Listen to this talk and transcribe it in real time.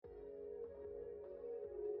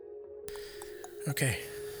Okay.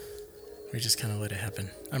 We just kind of let it happen.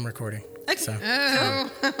 I'm recording. Okay. So,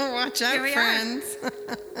 Watch out, friends.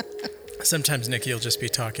 sometimes Nikki will just be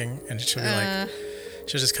talking and she'll be like,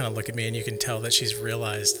 she'll just kind of look at me and you can tell that she's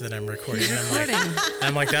realized that I'm recording. And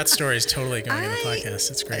I'm like, that story is totally going in the podcast.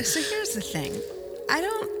 It's great. So here's the thing.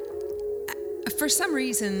 For some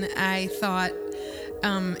reason, I thought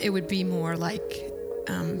it would be more like,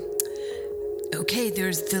 okay,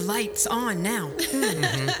 there's the lights on now.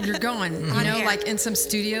 Mm-hmm. You're going, you know, like in some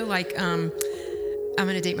studio, like, I'm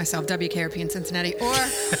going to date myself, WKRP in Cincinnati, or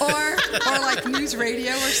like news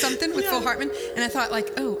radio or something with Phil Hartman. And I thought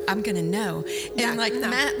like, oh, I'm going to know. And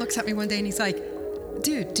Matt looks at me one day and he's like,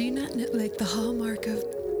 dude, do you not know, like the hallmark of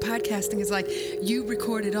podcasting is like you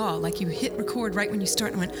record it all. Like you hit record right when you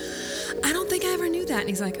start. And I went, I don't think I ever knew that. And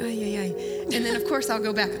he's like, oh, yeah. And then of course I'll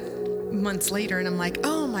go back months later and I'm like,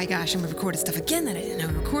 oh my gosh, I'm recording stuff again that I didn't know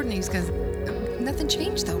I recording. He's goes, nothing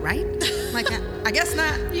changed though, right? Like, I guess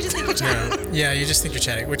not. You just think you're chatting. Yeah, you just think you're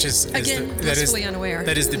chatting, which is blissfully unaware.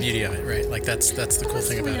 That is the beauty of it, right? Like that's the cool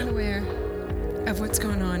thing about it. Blissfully unaware of what's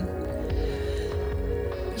going on.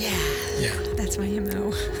 Yeah. That's my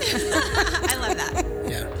MO. I love that.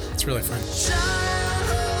 Yeah, it's really fun.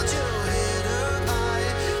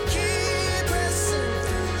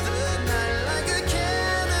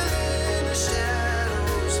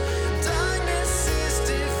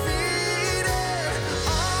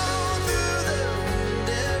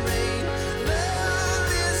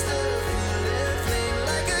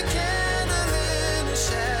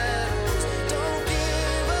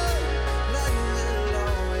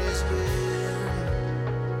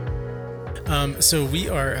 So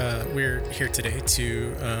we're here today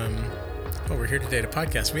to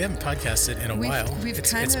podcast. We haven't podcasted in a while.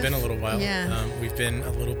 It's been a little while. Yeah. We've been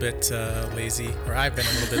a little bit lazy, or I've been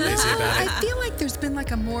a little bit lazy about it. I feel like there's been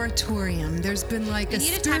like a moratorium. There's been like a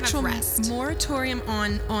spiritual moratorium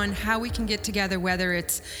on how we can get together, whether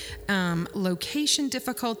it's location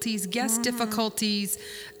difficulties, guest difficulties,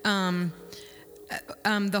 the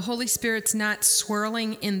Holy Spirit's not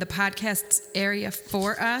swirling in the podcast area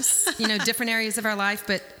for us, different areas of our life,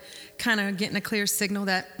 but kind of getting a clear signal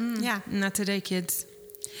that, not today, kids.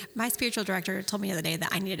 My spiritual director told me the other day that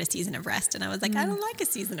I needed a season of rest, and I was like, I don't like a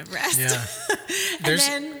season of rest. Yeah. And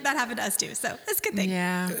then that happened to us too, so that's a good thing.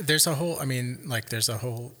 Yeah. There's a whole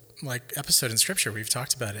episode in Scripture, we've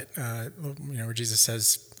talked about it, where Jesus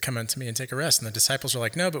says, come unto me and take a rest. And the disciples are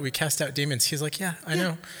like, no, but we cast out demons. He's like, yeah, I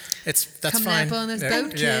know. That's come fine. Come on this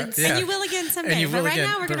boat, kids. Yeah. And you will again someday. But right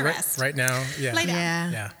now, we're going to rest. Right now, yeah. Lay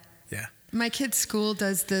down. Yeah. My kid's school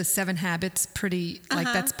does the 7 habits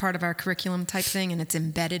that's part of our curriculum type thing, and it's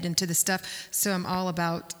embedded into the stuff. So I'm all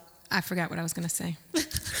about, I forgot what I was going to say.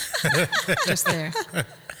 Just there.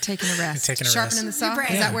 Taking a rest. Sharpening the saw.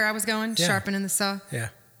 Is that where I was going? Yeah. Sharpening the saw? Yeah.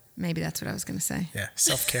 Maybe that's what I was going to say. Yeah.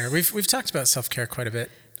 Self-care. We've talked about self-care quite a bit.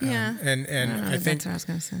 Yeah. And I think that's what I was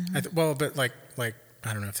going to say. But like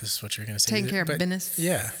I don't know if this is what you're going to say. Taking care of business.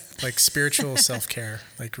 Yeah. Like spiritual self-care,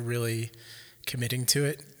 like really committing to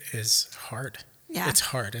it is hard. Yeah. It's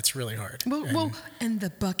hard. It's really hard. And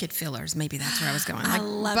the bucket fillers, maybe that's where I was going. I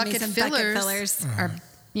love me some bucket fillers. Are,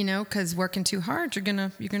 because working too hard, you're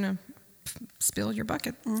gonna spill your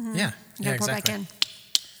bucket. Mm-hmm. Yeah. You gotta pour back in.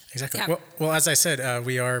 Exactly. Yeah. Well, as I said,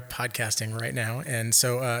 we are podcasting right now, and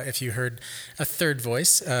so if you heard a third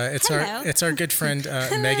voice, it's our good friend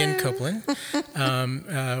Megan Copeland.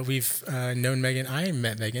 We've known Megan. I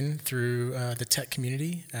met Megan through the tech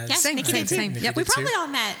community. Same. Yep. We probably all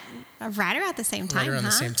met right around the same time. Right around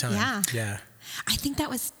the same time. Yeah. I think that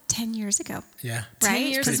was 10 years ago. Yeah. 10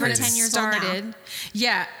 years is when 10 years started. Old now.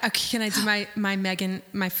 Yeah. Okay, can I do my Megan,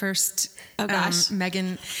 my first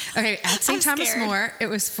Megan? Okay, at St. Thomas More, it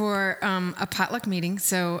was for a potluck meeting.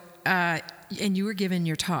 So, and you were given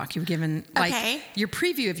your talk. You were given your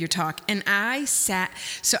preview of your talk. And I sat,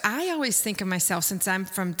 so I always think of myself, since I'm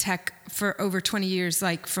from tech for over 20 years,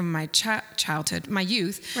 like from my childhood, my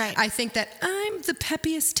youth, right. I think that I'm the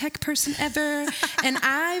peppiest tech person ever. And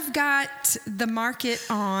I've got the market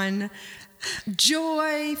on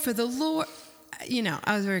joy for the Lord.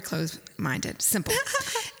 I was very closed-minded, simple.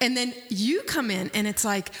 And then you come in and it's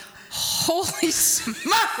like, holy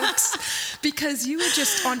smokes, because you were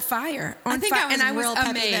just on fire. I was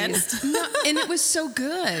amazed. No, and it was so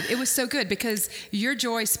good. It was so good because your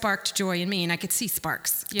joy sparked joy in me, and I could see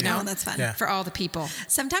sparks, Oh, that's fun. For all the people.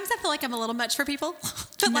 Sometimes I feel like I'm a little much for people,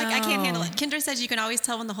 but I can't handle it. Kendra says you can always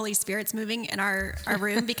tell when the Holy Spirit's moving in our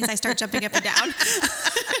room because I start jumping up and down.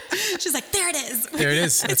 She's like, there it is. There it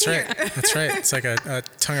is. That's right. That's right. It's like a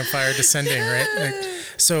tongue of fire descending, right?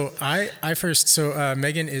 So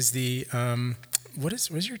Megan is the what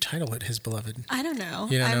is your title at His Beloved? I don't know.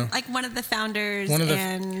 You don't I'm know? like one of the founders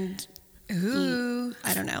and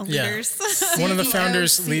I don't know, leaders. One of the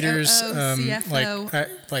founders, leaders,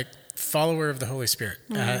 CFO. like follower of the Holy Spirit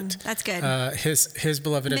at that's good. His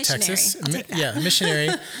Beloved of Texas. I'll take that. Missionary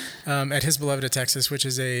at His Beloved of Texas, which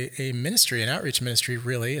is a ministry, an outreach ministry,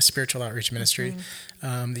 really, a spiritual outreach ministry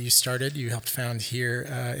that you started, you helped found here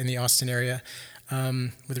in the Austin area.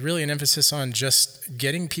 With really an emphasis on just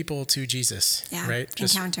getting people to Jesus, right?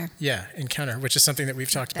 Just, encounter, which is something that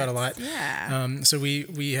we've talked about a lot. Yeah. So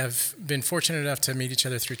we have been fortunate enough to meet each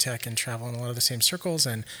other through tech and travel in a lot of the same circles,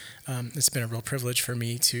 and it's been a real privilege for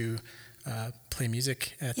me to play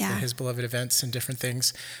music at His Beloved events and different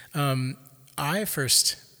things. I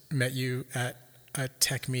first met you at a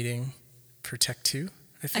tech meeting for Tech 2,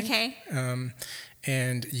 I think. Okay.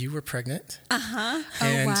 And you were pregnant. Oh,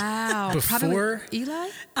 And wow. before Probably Eli?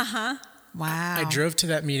 Uh-huh. Wow. I drove to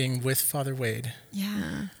that meeting with Father Wade.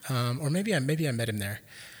 Yeah. Or maybe I met him there.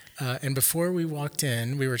 And before we walked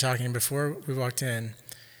in,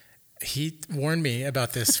 he warned me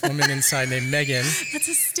about this woman inside named Megan. That's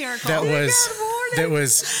hysterical. That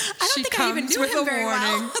was I don't think I even knew him very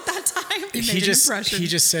well at that time. He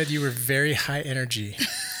just said you were very high energy.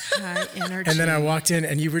 High energy. And then I walked in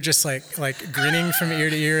and you were just like grinning from ear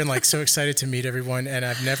to ear and like so excited to meet everyone. And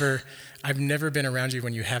I've never been around you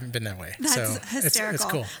when you haven't been that way. That's so hysterical. It's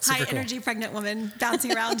cool. High energy pregnant woman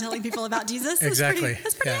bouncing around telling people about Jesus. Exactly.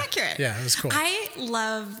 That's pretty accurate. Yeah, it was cool. I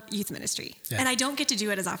love youth ministry and I don't get to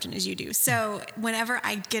do it as often as you do. So whenever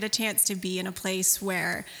I get a chance to be in a place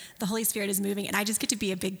where the Holy Spirit is moving and I just get to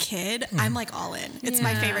be a big kid, I'm like all in. It's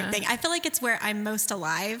my favorite thing. I feel like it's where I'm most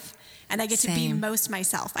alive. And I get to be most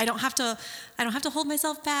myself. I don't have to hold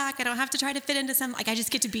myself back. I don't have to try to fit into some, like I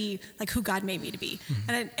just get to be like who God made me to be.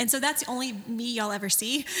 And so that's the only me y'all ever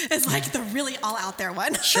see is like the really all out there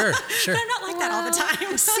one. Sure. But I'm not like that all the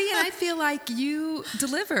time. See, and I feel like you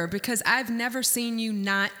deliver because I've never seen you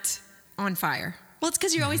not on fire. Well, it's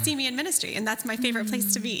because you always see me in ministry, and that's my favorite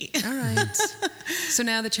place to be. All right. So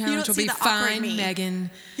now the challenge will be find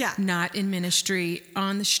Megan, not in ministry,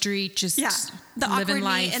 on the street, just the living awkward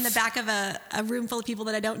life. Me in the back of a room full of people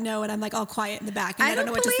that I don't know, and I'm like all quiet in the back, and I don't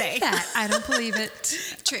know what to say. I don't believe it.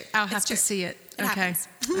 True. I'll have to see it. Okay.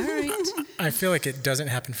 All right. I feel like it doesn't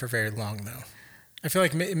happen for very long, though. I feel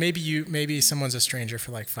like maybe someone's a stranger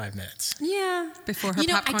for like 5 minutes. Yeah. Before her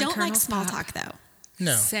popcorn I don't like kernels small pop. talk, though.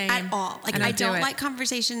 No. Same. At all. Like I don't do like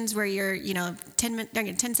conversations where you're,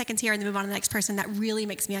 10 seconds here and then move on to the next person. That really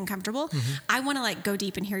makes me uncomfortable. I want to like go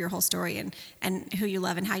deep and hear your whole story and who you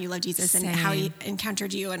love and how you love Jesus and how he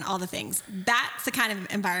encountered you and all the things. That's the kind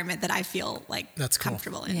of environment that I feel like that's cool.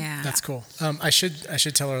 comfortable in. Yeah. That's cool. I should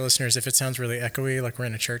tell our listeners if it sounds really echoey, like we're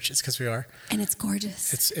in a church, it's because we are. And it's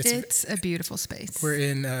gorgeous. It's a beautiful space. We're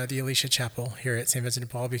in the Alicia Chapel here at St. Vincent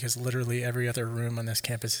de Paul because literally every other room on this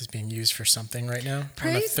campus is being used for something right now.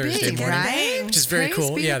 Praise on a Thursday morning, right? Which is very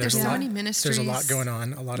cool. Yeah, there's so a lot. Many ministries. There's a lot going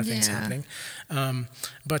on. A lot of things happening.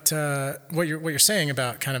 But what you're saying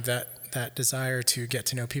about kind of that desire to get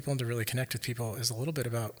to know people and to really connect with people is a little bit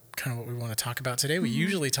about kind of what we want to talk about today. We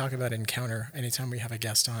usually talk about encounter anytime we have a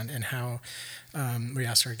guest on, and how we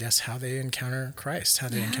ask our guests how they encounter Christ, how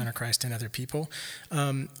they encounter Christ in other people.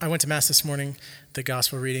 I went to Mass this morning. The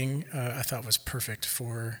gospel reading I thought was perfect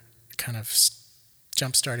for kind of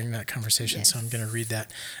jump-starting that conversation, so I'm going to read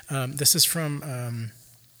that. This is from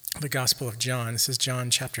the Gospel of John. This is John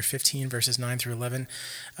chapter 15, verses 9 through 11.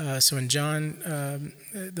 So in John,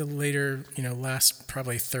 the later, last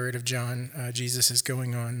probably third of John, Jesus is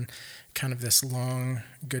going on kind of this long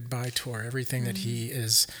goodbye tour. Everything that he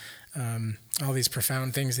is, all these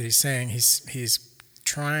profound things that he's saying, he's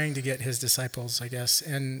trying to get his disciples, I guess,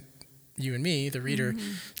 and you and me, the reader,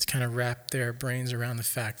 to kind of wrap their brains around the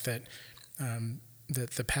fact that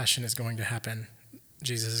that the passion is going to happen.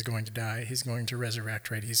 Jesus is going to die. He's going to resurrect,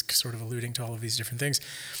 right? He's sort of alluding to all of these different things.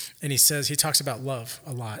 And he talks about love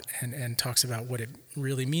a lot and talks about what it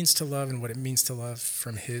really means to love and what it means to love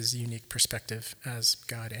from his unique perspective as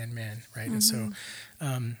God and man, right? And so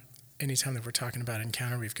anytime that we're talking about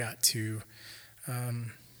encounter, we've got to,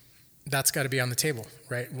 that's got to be on the table,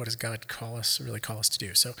 right? What does God really call us to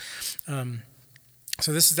do? So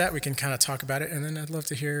this is that. We can kind of talk about it, and then I'd love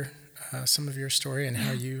to hear some of your story and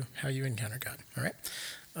how you encounter God. All right,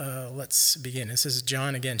 let's begin. This is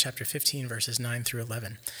John again, chapter 15, verses 9 through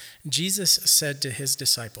 11. Jesus said to his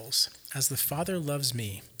disciples, "As the Father loves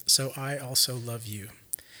me, so I also love you.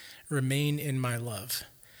 Remain in my love.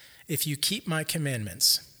 If you keep my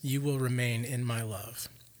commandments, you will remain in my love,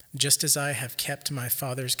 just as I have kept my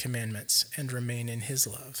Father's commandments and remain in his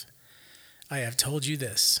love. I have told you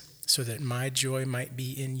this, so that my joy might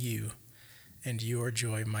be in you and your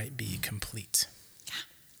joy might be complete. Yeah,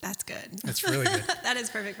 that's good. That's really good. That is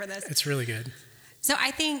perfect for this. It's really good. So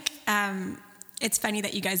I think it's funny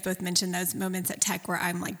that you guys both mentioned those moments at Tech where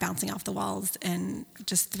I'm like bouncing off the walls and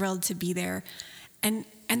just thrilled to be there. And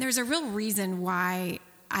there's a real reason why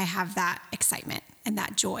I have that excitement and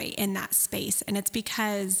that joy in that space. And it's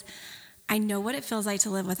because I know what it feels like to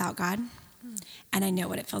live without God. And I know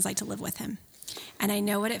what it feels like to live with him. And I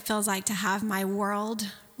know what it feels like to have my world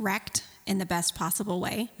wrecked in the best possible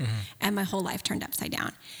way and my whole life turned upside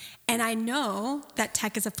down. And I know that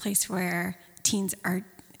Tech is a place where teens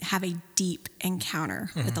have a deep encounter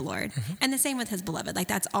with the Lord. And the same with his beloved. Like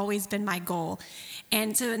that's always been my goal.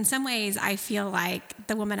 And so in some ways I feel like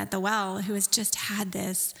the woman at the well who has just had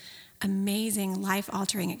this amazing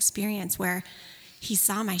life-altering experience where he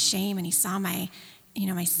saw my shame and he saw my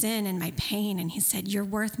sin and my pain. And he said, you're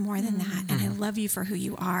worth more than that. And I love you for who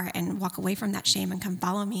you are, and walk away from that shame and come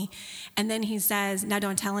follow me. And then he says, now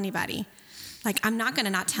don't tell anybody. Like, I'm not going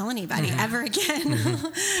to not tell anybody ever again.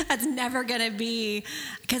 That's never going to be,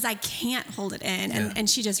 because I can't hold it in. And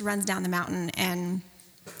she just runs down the mountain and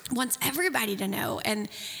wants everybody to know. And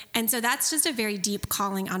so that's just a very deep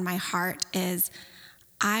calling on my heart, is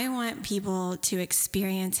I want people to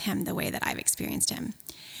experience him the way that I've experienced him.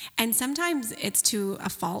 And sometimes it's to a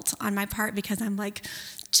fault on my part, because I'm like,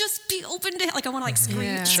 just be open to it. Like I want to like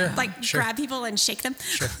screech, grab people and shake them.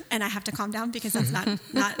 And I have to calm down because that's not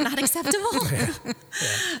acceptable.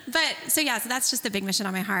 But so that's just the big mission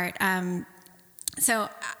on my heart. So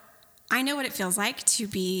I know what it feels like to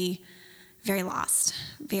be very lost,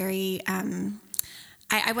 very,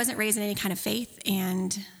 I wasn't raised in any kind of faith,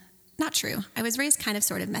 and not true. I was raised kind of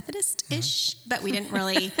sort of Methodist-ish, but we didn't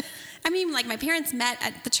really, like my parents met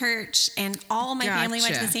at the church and all my family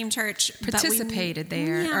went to the same church. Participated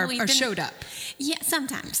there or showed up? Yeah,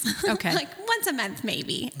 sometimes. Okay. Like once a month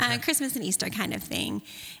maybe, Christmas and Easter kind of thing.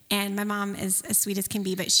 And my mom is as sweet as can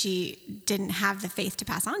be, but she didn't have the faith to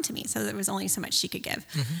pass on to me. So there was only so much she could give.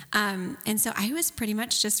 And so I was pretty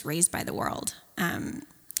much just raised by the world. A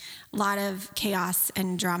lot of chaos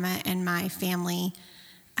and drama in my family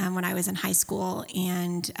when I was in high school,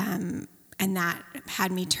 and that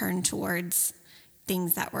had me turn towards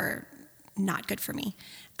things that were not good for me.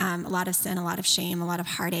 A lot of sin, a lot of shame, a lot of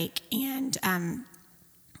heartache, and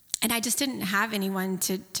I just didn't have anyone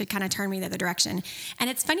to kind of turn me the other direction. And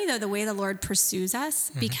it's funny though, the way the Lord pursues us,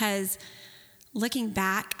 because looking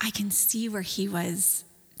back, I can see where he was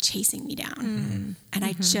chasing me down, and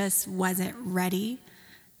I just wasn't ready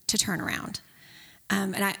to turn around.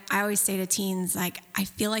 And I always say to teens, like, I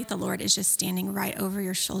feel like the Lord is just standing right over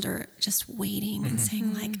your shoulder, just waiting and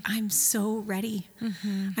saying, like, I'm so ready.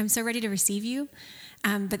 I'm so ready to receive you,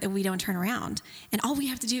 but that we don't turn around. And all we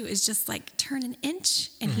have to do is just, like, turn an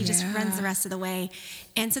inch, and he just runs the rest of the way.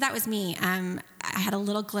 And so that was me. I had a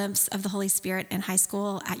little glimpse of the Holy Spirit in high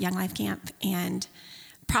school at Young Life Camp, and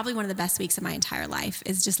probably one of the best weeks of my entire life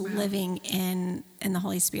is just living in the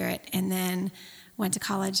Holy Spirit. And then went to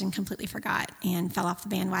college and completely forgot and fell off the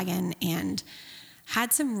bandwagon and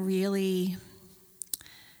had some really,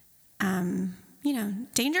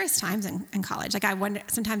 dangerous times in college. Like I wonder,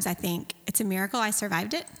 sometimes I think it's a miracle I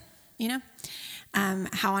survived it,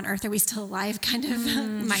 how on earth are we still alive kind of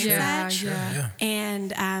mindset.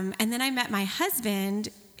 And then I met my husband,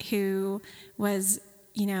 who was,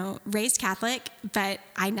 raised Catholic, but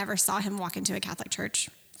I never saw him walk into a Catholic church.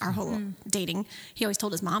 Our whole dating, he always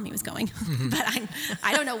told his mom he was going, but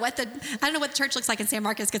I don't know what the church looks like in San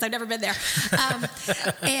Marcos, because I've never been there.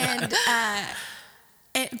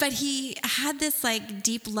 But he had this like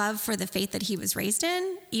deep love for the faith that he was raised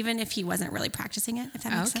in, even if he wasn't really practicing it. If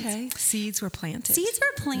that makes sense. Seeds were planted.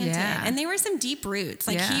 And they were some deep roots.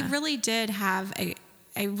 Like he really did have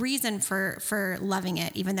a reason for loving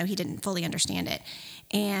it, even though he didn't fully understand it.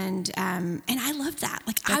 And I loved that.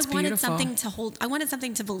 Like I wanted something to hold. I wanted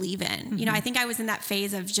something to believe in. I think I was in that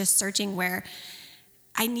phase of just searching where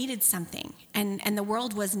I needed something, and the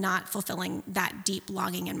world was not fulfilling that deep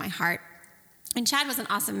longing in my heart. And Chad was an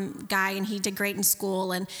awesome guy, and he did great in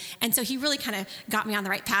school. And so he really kind of got me on the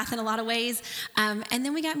right path in a lot of ways. And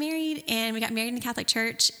then we got married in the Catholic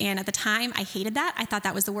Church. And at the time, I hated that. I thought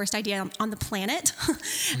that was the worst idea on the planet.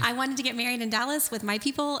 I wanted to get married in Dallas with my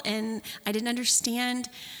people, and I didn't understand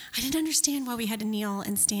why we had to kneel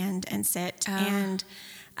and stand and sit. And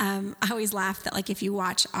I always laugh that, like, if you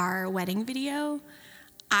watch our wedding video,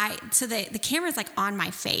 the camera's like on my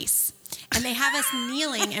face. And they have us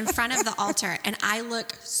kneeling in front of the altar, and I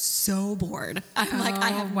look so bored. I'm like, I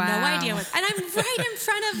have no idea what, and I'm right in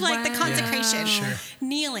front of like the consecration,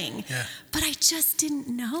 kneeling. Yeah. But I just didn't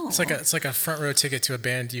know. It's like a front row ticket to a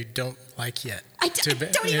band you don't like yet. I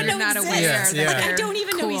don't even know he's there. Like, I don't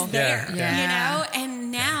even know he's there. You know?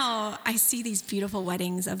 And now I see these beautiful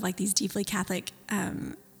weddings of like these deeply Catholic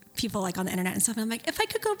people like on the internet and stuff. And I'm like, if I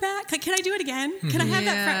could go back, like, can I do it again? Can I have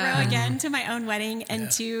that front row again to my own wedding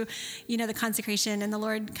and to, you know, the consecration and the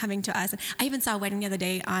Lord coming to us? And I even saw a wedding the other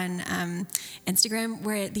day on Instagram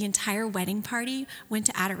where the entire wedding party went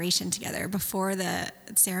to adoration together before the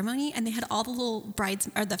ceremony, and they had all the little brides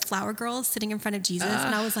or the flower girls sitting in front of Jesus,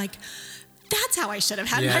 and I was like, that's how I should have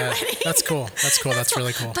had my wedding. That's cool. That's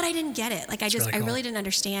really cool. But I didn't get it. Like, I really didn't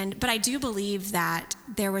understand. But I do believe that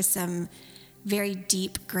there was some very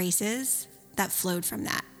deep graces that flowed from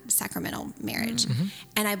that sacramental marriage. Mm-hmm.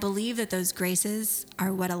 And I believe that those graces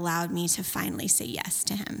are what allowed me to finally say yes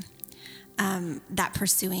to him. That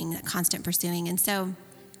constant pursuing. And so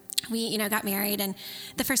we, you know, got married, and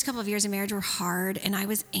the first couple of years of marriage were hard, and I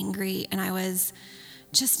was angry, and I was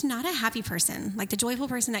just not a happy person. Like, the joyful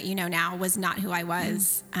person that you know now was not who I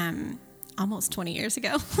was almost 20 years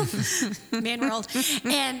ago. Man, we're old.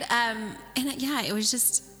 And it was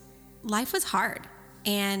just, life was hard,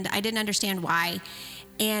 and I didn't understand why.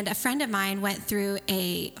 And a friend of mine went through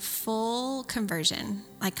a full conversion,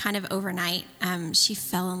 like kind of overnight. She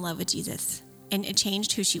fell in love with Jesus, and it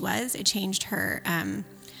changed who she was. It changed her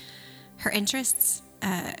interests.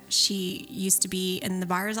 She used to be in the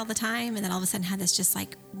bars all the time, and then all of a sudden had this just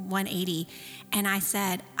like 180. And I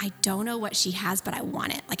said, I don't know what she has, but I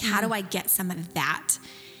want it. Like, how do I get some of that?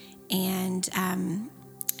 And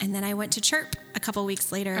then I went to chirp a couple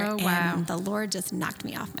weeks later, and the Lord just knocked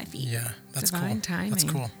me off my feet. Yeah, that's Divine cool. timing. That's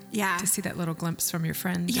cool. Yeah, to see that little glimpse from your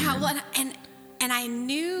friend. Yeah, well, and I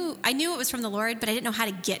knew it was from the Lord, but I didn't know how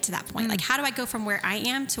to get to that point. Like, how do I go from where I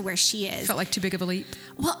am to where she is? Felt like too big of a leap.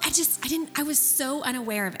 Well, I was so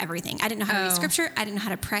unaware of everything. I didn't know how to read scripture. I didn't know how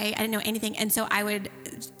to pray. I didn't know anything. And so I would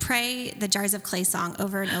pray the Jars of Clay song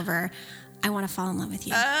over and over. I want to fall in love with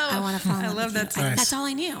you. I want to fall in love with you. I love that song. That's all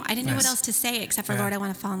I knew. I didn't know what else to say except for, Lord, I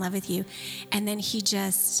want to fall in love with you. And then he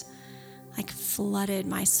just like flooded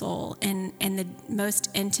my soul in the most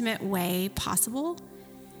intimate way possible,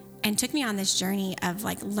 and took me on this journey of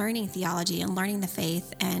like learning theology and learning the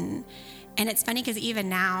faith. And it's funny because even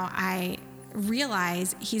now I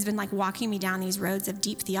realize he's been like walking me down these roads of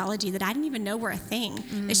deep theology that I didn't even know were a thing.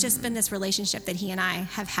 It's just been this relationship that he and I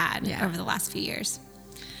have had over the last few years.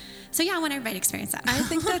 So I want everybody to experience that. I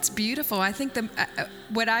think that's beautiful. I think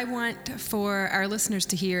what I want for our listeners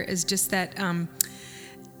to hear is just that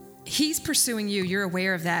he's pursuing you. You're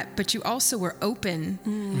aware of that, but you also were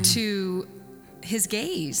open to his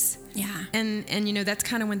gaze. Yeah. And you know, that's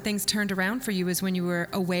kind of when things turned around for you, is when you were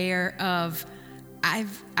aware of,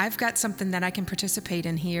 I've got something that I can participate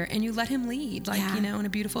in here, and you let him lead, like, you know, in a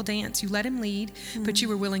beautiful dance. You let him lead, but you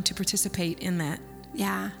were willing to participate in that.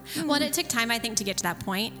 Yeah. Well, and it took time, I think, to get to that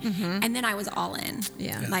point. And then I was all in.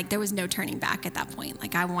 Yeah. Like, there was no turning back at that point.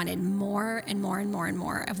 Like, I wanted more and more and more and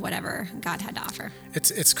more of whatever God had to offer.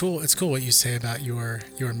 It's cool. It's cool what you say about your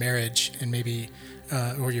marriage and maybe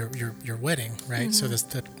or your wedding, right? So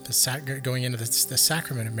the going into the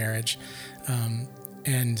sacrament of marriage,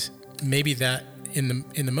 and maybe that in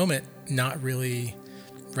the moment not really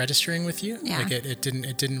registering with you. Yeah. Like it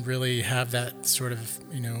didn't really have that sort of,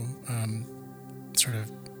 you know, sort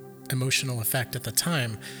of emotional effect at the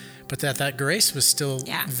time, but that grace was still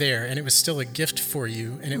there, and it was still a gift for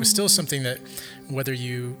you, and it was still something that, whether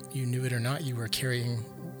you knew it or not, you were carrying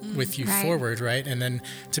with you forward, right? And then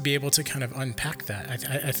to be able to kind of unpack that,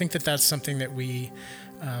 I think that's something that we,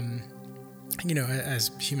 you know,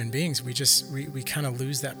 as human beings, we kind of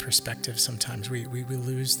lose that perspective sometimes. We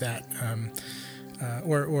lose that,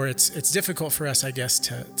 or it's difficult for us, I guess,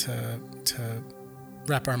 to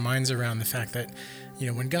wrap our minds around the fact that, you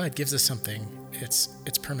know, when God gives us something, it's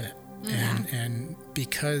permanent. And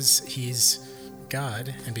because he's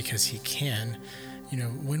God, and because he can, you know,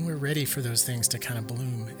 when we're ready for those things to kind of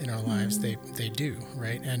bloom in our lives, they do,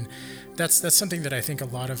 right? And that's something that I think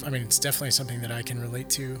it's definitely something that I can relate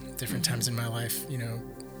to different times in my life, you know,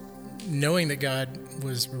 knowing that God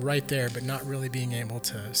was right there, but not really being able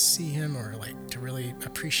to see him or like to really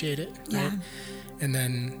appreciate it, right? And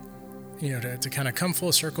then, you know, to kind of come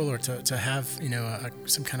full circle, or to have, you know,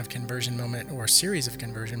 some kind of conversion moment or a series of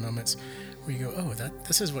conversion moments where you go,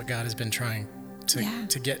 this is what God has been trying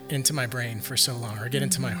to get into my brain for so long, or get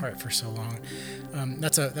into my heart for so long.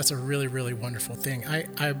 That's a really, really wonderful thing.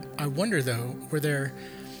 I wonder though, were there,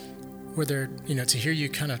 you know, to hear you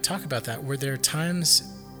kind of talk about that, were there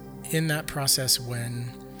times in that process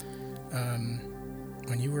when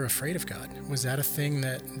when you were afraid of God? Was that a thing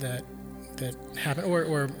that happened,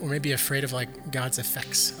 or maybe afraid of like God's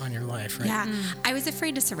effects on your life, right? Yeah, I was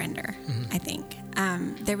afraid to surrender. I think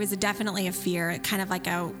there was definitely a fear, kind of like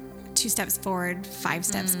a 2 steps forward, 5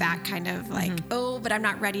 steps back, kind of like, oh, but I'm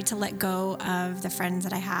not ready to let go of the friends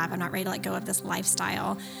that I have. I'm not ready to let go of this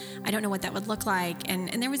lifestyle. I don't know what that would look like.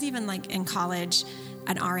 And there was even like in college,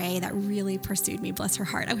 an RA that really pursued me, bless her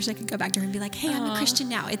heart. I wish I could go back to her and be like, hey, I'm a Christian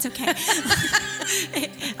now. It's okay.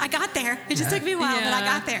 I got there. It just took me a while, but I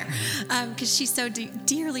got there. Because she so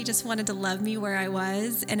dearly just wanted to love me where I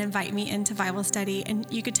was and invite me into Bible study.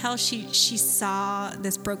 And you could tell she saw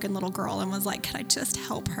this broken little girl and was like, can I just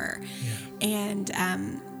help her? Yeah.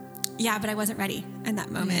 And but I wasn't ready in that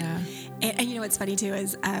moment. Yeah. And you know what's funny too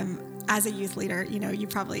is as a youth leader, you know, you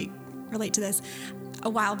probably relate to this. A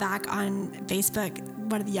while back on Facebook,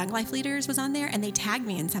 one of the Young Life leaders was on there and they tagged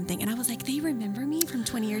me in something. And I was like, they remember me from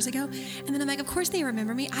 20 years ago? And then I'm like, of course they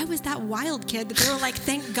remember me. I was that wild kid that they were like,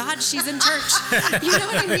 thank God she's in church. You know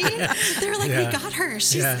what I mean? They were like, we got her.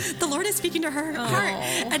 The Lord is speaking to her heart.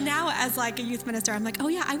 And now as like a youth minister, I'm like, oh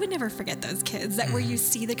yeah, I would never forget those kids that where you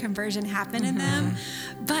see the conversion happen in them.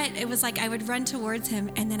 But it was like, I would run towards him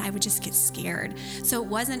and then I would just get scared. So it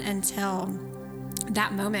wasn't until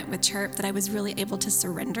that moment with Chirp that I was really able to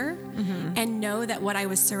surrender and know that what I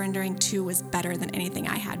was surrendering to was better than anything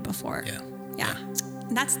I had before. Yeah.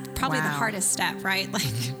 And that's probably the hardest step, right?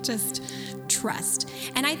 Like just trust.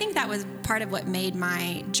 And I think that was part of what made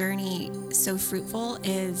my journey so fruitful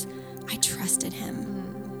is I trusted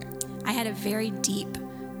him. I had a very deep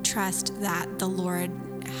trust that the Lord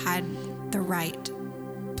had the right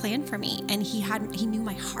plan for me and he knew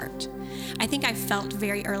my heart. I think I felt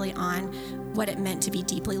very early on what it meant to be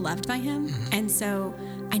deeply loved by him. And so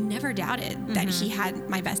I never doubted that he had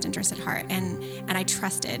my best interest at heart and I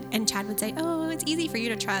trusted. And Chad would say, oh, it's easy for you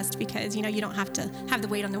to trust because, you know, you don't have to have the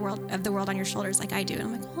weight of the world on your shoulders like I do. And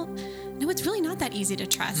I'm like, well, no, it's really not that easy to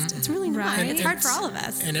trust. It's really not. Right. It's hard for all of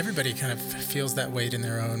us. And everybody kind of feels that weight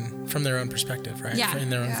in from their own perspective, right? Yeah. In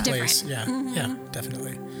their own place. Different. Yeah,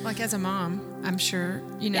 definitely. Like as a mom, I'm sure,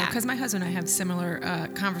 you know, because my husband and I have similar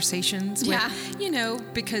conversations with, you know,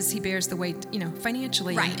 because he bears the weight, you know,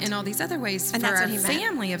 financially and all these other ways and for our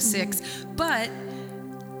family of 6. But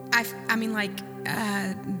I mean, like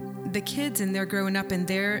the kids and they're growing up in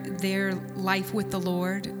their life with the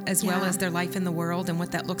Lord as well as their life in the world and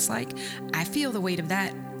what that looks like. I feel the weight of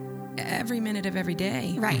that every minute of every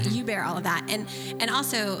day. Right. You bear all of that. And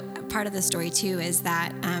also part of the story too is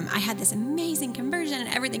that I had this amazing conversion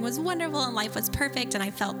and everything was wonderful and life was perfect and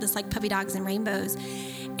I felt this like puppy dogs and rainbows.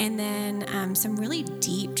 And then some really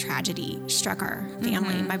deep tragedy struck our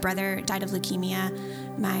family. My brother died of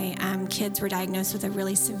leukemia. My kids were diagnosed with a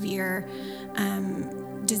really severe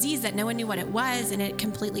disease that no one knew what it was, and it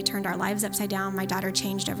completely turned our lives upside down. My daughter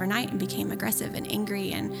changed overnight and became aggressive and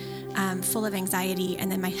angry and full of anxiety. And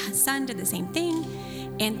then my son did the same thing.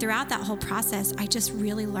 And throughout that whole process, I just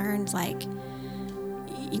really learned like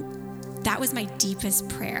that was my deepest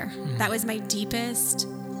prayer. That was my deepest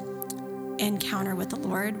encounter with the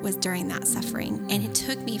Lord was during that suffering. And it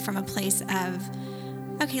took me from a place of,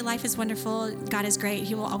 okay, life is wonderful. God is great.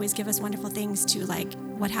 He will always give us wonderful things to like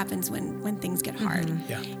what happens when things get hard.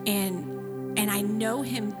 And I know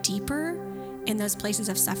him deeper in those places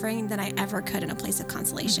of suffering than I ever could in a place of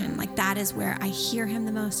consolation. Like that is where I hear him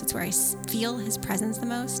the most. It's where I feel his presence the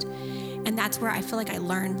most. And that's where I feel like I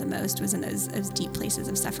learned the most was in those deep places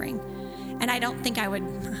of suffering. And I don't think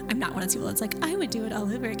I'm not one of those people that's like, I would do it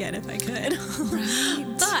all over again if I could. Right.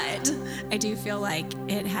 But I do feel like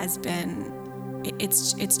it has been,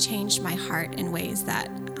 it's changed my heart in ways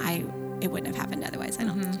that it wouldn't have happened otherwise, I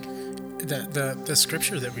don't think. The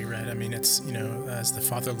scripture that we read, I mean, it's, you know, as the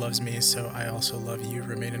Father loves me, so I also love you,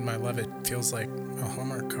 remain in my love. It feels like a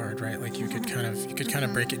Hallmark card, right? Like you could kind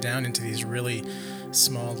of break it down into these really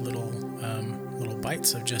small little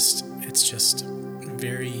bites of it's just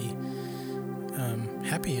very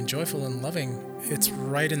happy and joyful and loving. It's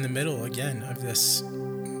right in the middle again of this,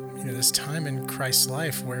 you know, this time in Christ's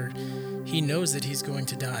life where he knows that he's going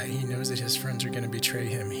to die. He knows that his friends are going to betray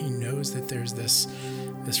him. He knows that there's this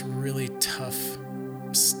really tough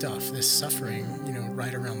stuff, this suffering, you know,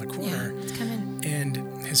 right around the corner. Yeah, it's coming.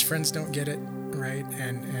 And his friends don't get it, right?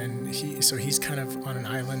 And he's kind of on an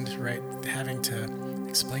island, right, having to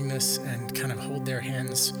explain this and kind of hold their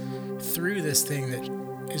hands through this thing that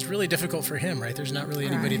is really difficult for him, right? There's not really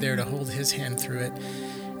anybody there to hold his hand through it.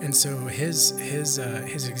 And so his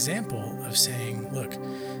example of saying, look,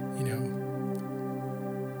 you know,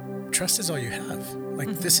 trust is all you have. Like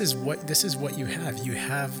this is what you have. You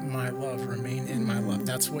have my love. Remain in my love.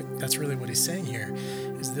 That's really what he's saying here.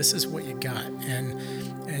 Is this is what you got. And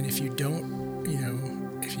if you don't,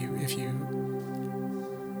 if you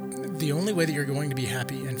the only way that you're going to be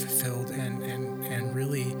happy and fulfilled and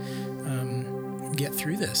really get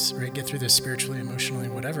through this, right? Get through this spiritually, emotionally,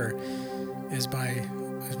 whatever, is by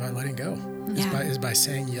letting go. Is by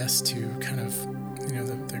saying yes to kind of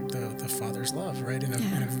the Father's love, right? In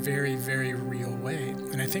a very, very real way.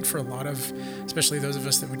 And I think for a lot of, especially those of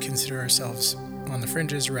us that would consider ourselves on the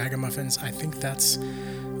fringes, ragamuffins, I think that's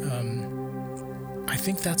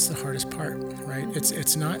the hardest part, right?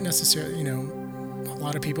 It's not necessarily, a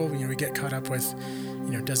lot of people, we get caught up with,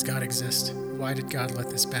 does God exist? Why did God let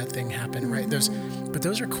this bad thing happen, right? But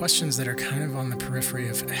those are questions that are kind of on the periphery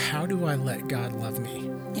of how do I let God love me?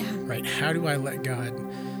 Yeah. Right? How do I let God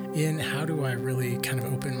in? How do I really kind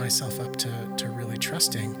of open myself up to really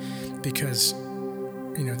trusting? Because,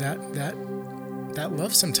 that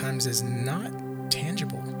love sometimes is not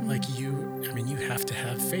tangible. Like you have to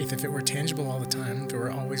have faith. If it were tangible all the time, if it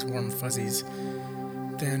were always warm fuzzies,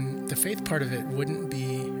 then the faith part of it wouldn't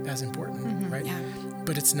be as important, right? Yeah.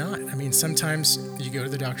 But it's not. I mean, sometimes you go to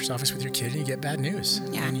the doctor's office with your kid and you get bad news,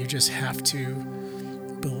 and you just have to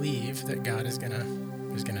believe that God is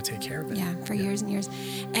gonna take care of it. Yeah, for years and years.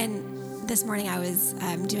 And this morning I was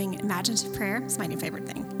doing imaginative prayer. It's my new favorite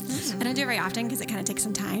thing. I don't do it very often because it kind of takes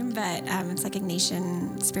some time, but it's like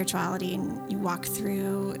Ignatian spirituality, and you walk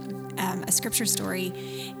through a scripture story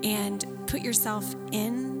and put yourself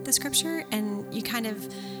in the scripture, and you kind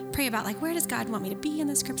of pray about, like, where does God want me to be in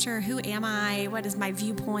the scripture? Who am I? What is my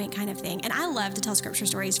viewpoint, kind of thing. And I love to tell scripture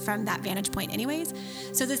stories from that vantage point anyways.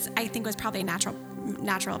 So this, I think, was probably a natural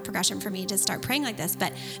progression for me to start praying like this.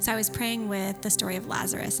 But so I was praying with the story of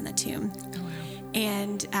Lazarus in the tomb. Oh, wow.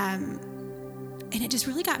 And it just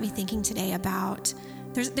really got me thinking today about,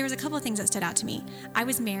 there was a couple of things that stood out to me. I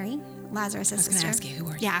was Mary, Lazarus' sister. I was going to ask you, who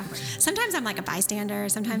are you? Yeah. Sometimes I'm like a bystander.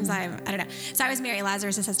 Sometimes I don't know. So I was Mary,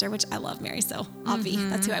 Lazarus' sister, which I love Mary, so I'll be.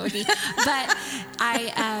 That's who I would be. But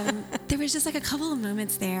there was just like a couple of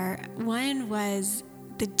moments there. One was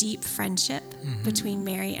the deep friendship between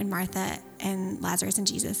Mary and Martha and Lazarus and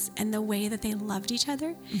Jesus, and the way that they loved each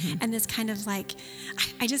other. And this kind of like,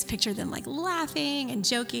 I just picture them like laughing and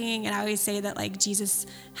joking. And I always say that like Jesus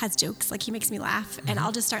has jokes, like he makes me laugh, and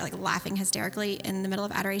I'll just start like laughing hysterically in the middle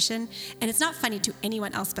of adoration. And it's not funny to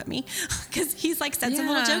anyone else but me, because he's like said some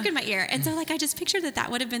little joke in my ear. And so like, I just pictured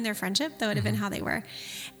that would have been their friendship. That would have been how they were.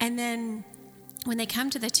 And then when they come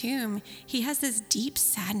to the tomb, he has this deep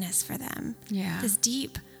sadness for them, this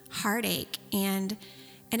deep heartache. And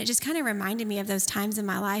it just kind of reminded me of those times in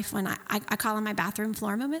my life when I call them my bathroom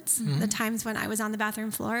floor moments, the times when I was on the bathroom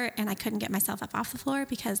floor and I couldn't get myself up off the floor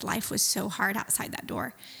because life was so hard outside that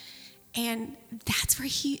door. And that's where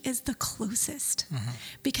he is the closest,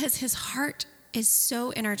 because his heart is so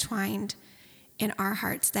intertwined in our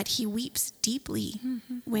hearts that he weeps deeply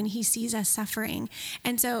when he sees us suffering.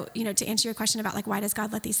 And so, to answer your question about like, why does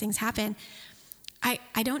God let these things happen? I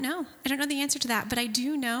don't know. I don't know the answer to that, but I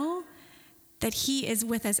do know that he is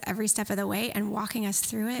with us every step of the way and walking us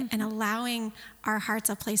through it and allowing our hearts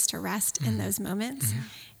a place to rest in those moments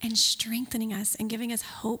and strengthening us and giving us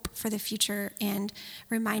hope for the future and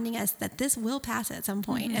reminding us that this will pass at some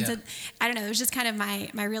point. And so, I don't know, it was just kind of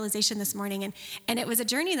my realization this morning. And it was a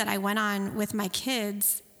journey that I went on with my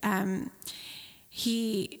kids.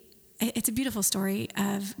 It's a beautiful story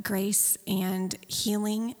of grace and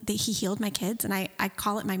healing, that he healed my kids. And I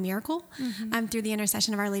call it my miracle. Through the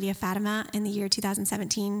intercession of Our Lady of Fatima in the year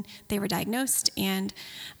 2017, they were diagnosed. And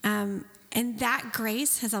that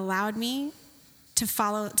grace has allowed me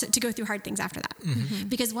to go through hard things after that.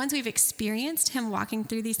 Because once we've experienced him walking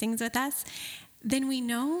through these things with us, then we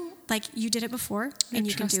know, like, you did it before and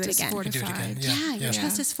you can do it again. Fortified. Your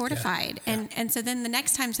trust is fortified. And so then the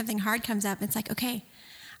next time something hard comes up, it's like, okay,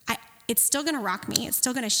 it's still going to rock me. It's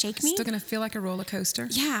still going to shake me. Still going to feel like a roller coaster.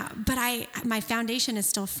 Yeah, but my foundation is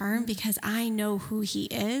still firm because I know who he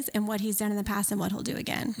is and what he's done in the past and what he'll do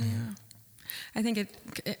again. I think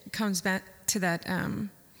it comes back to that,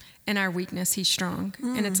 in our weakness, he's strong.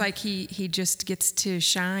 And it's like he just gets to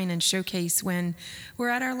shine and showcase when we're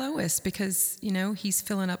at our lowest, because, he's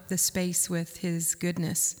filling up the space with his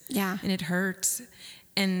goodness. Yeah. And it hurts.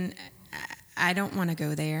 And I don't want to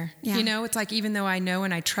go there. Yeah. It's like, even though I know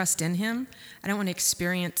and I trust in him, I don't want to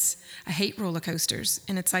experience, I hate roller coasters.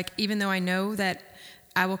 And it's like, even though I know that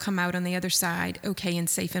I will come out on the other side okay and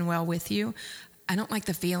safe and well with you, I don't like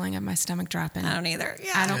the feeling of my stomach dropping. I don't either.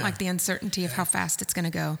 Yeah. I don't like the uncertainty of how fast it's going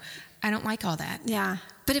to go. I don't like all that. Yeah.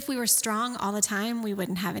 But if we were strong all the time, we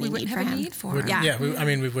wouldn't have any need for him. Yeah.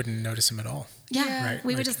 We wouldn't notice him at all. Yeah. Right.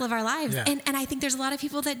 We would just live our lives. Yeah. And I think there's a lot of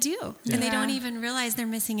people that do. Yeah. And they don't even realize they're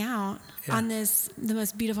missing out on the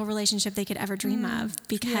most beautiful relationship they could ever dream of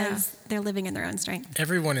because they're living in their own strength.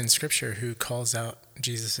 Everyone in Scripture who calls out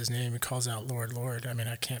Jesus' name, who calls out Lord, Lord, I mean,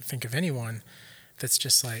 I can't think of anyone that's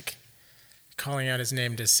just like calling out his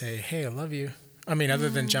name to say, hey, I love you. I mean, other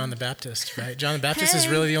than John the Baptist, right? John the Baptist is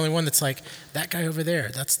really the only one that's like, that guy over there,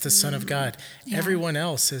 that's the Son of God. Yeah. Everyone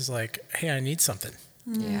else is like, hey, I need something.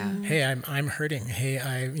 Yeah. Hey, I'm hurting. Hey,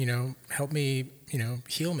 help me,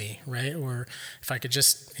 heal me, right? Or if I could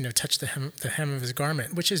just, touch the hem of his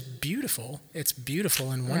garment, which is beautiful. It's beautiful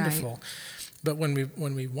and wonderful. Right. But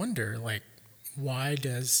when we wonder, like, why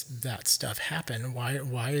does that stuff happen?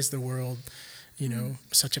 Why is the world,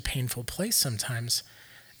 such a painful place sometimes?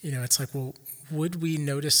 It's like, well, would we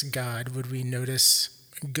notice God? Would we notice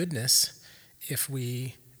goodness if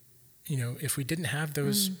we didn't have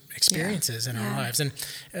those experiences in our lives? And,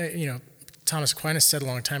 Thomas Aquinas said a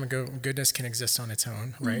long time ago, goodness can exist on its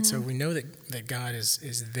own, right? Mm-hmm. So we know that God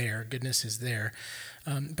is there, goodness is there.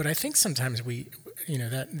 But I think sometimes we,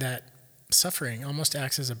 that suffering almost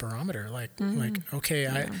acts as a barometer. Like, okay,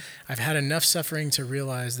 I've had enough suffering to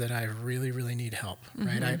realize that I really, really need help,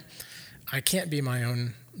 right? I can't be my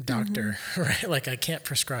own doctor, right? Like I can't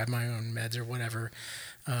prescribe my own meds or whatever.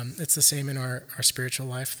 It's the same in our spiritual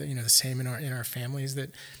life, that, the same in our families,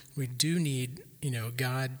 that we do need,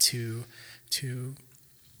 God to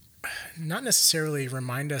not necessarily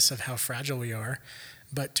remind us of how fragile we are,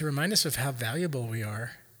 but to remind us of how valuable we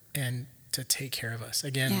are and to take care of us.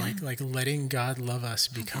 Again, like letting God love us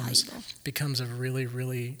becomes a really,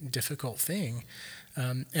 really difficult thing.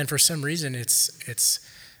 And for some reason it's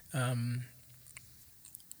the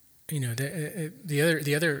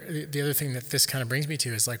other thing that this kind of brings me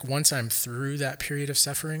to is, like, once I'm through that period of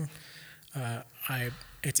suffering,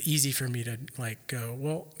 it's easy for me to like go,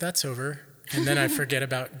 well, that's over, and then I forget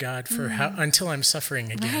about God for until I'm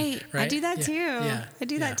suffering again. Right? I do that too. Yeah. I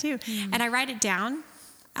do that too, and I write it down.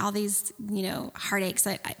 All these, heartaches,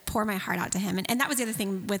 I pour my heart out to him. And that was the other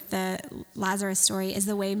thing with the Lazarus story, is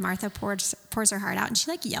the way Martha pours her heart out, and she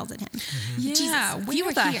like yells at him. Mm-hmm. Yeah, Jesus,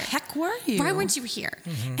 where the heck were you? Why weren't you here?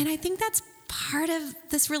 Mm-hmm. And I think that's part of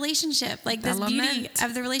this relationship, like this beauty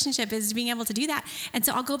of the relationship is being able to do that. And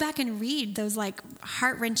so I'll go back and read those like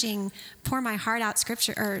heart-wrenching, pour my heart out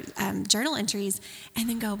scripture or journal entries, and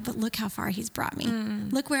then go, but look how far he's brought me.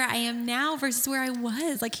 Look where I am now versus where I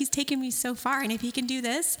was. Like, he's taken me so far, and if he can do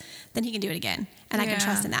this, then he can do it again. And I can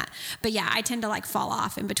trust in that. But yeah, I tend to like fall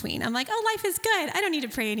off in between. I'm like, oh, life is good. I don't need to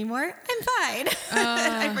pray anymore. I'm fine.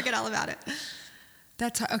 I forget all about it.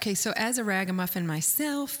 That's okay. So as a ragamuffin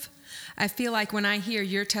myself, I feel like when I hear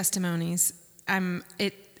your testimonies,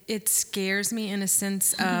 it scares me in a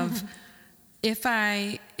sense of if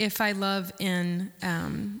I love and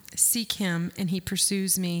seek him and he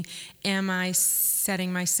pursues me, am I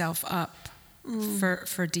setting myself up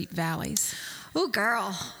for deep valleys? Oh,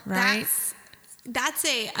 girl, right? That's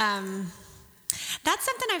something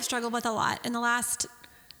I've struggled with a lot in the last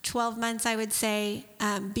 12 months, I would say,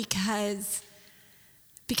 because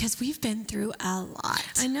we've been through a lot.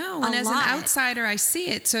 I know. And as an outsider, I see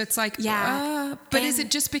it. So it's like, but is it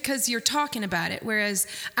just because you're talking about it? Whereas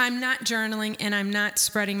I'm not journaling and I'm not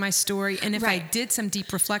spreading my story. And if I did some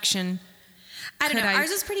deep reflection, I don't know. Ours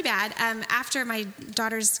was pretty bad. After my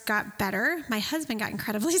daughters got better, my husband got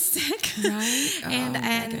incredibly sick. Right.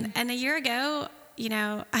 And a year ago,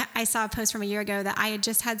 I saw a post from a year ago that I had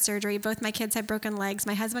just had surgery. Both my kids had broken legs.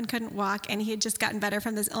 My husband couldn't walk, and he had just gotten better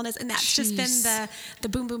from this illness. And that's just been the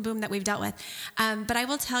boom, boom, boom that we've dealt with. But I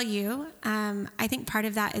will tell you, I think part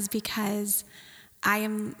of that is because I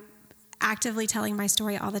am actively telling my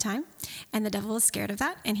story all the time, and the devil is scared of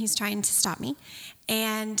that, and he's trying to stop me.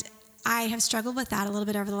 And I have struggled with that a little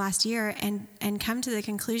bit over the last year and come to the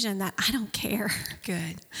conclusion that I don't care.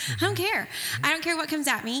 Good. I don't care. I don't care what comes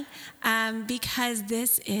at me because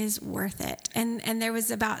this is worth it. And there was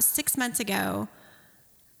about 6 months ago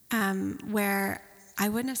where I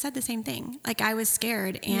wouldn't have said the same thing. Like, I was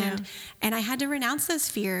scared and I had to renounce those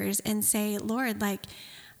fears and say, Lord, like,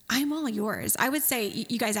 I'm all yours. I would say,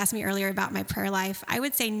 you guys asked me earlier about my prayer life. I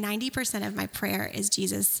would say 90% of my prayer is,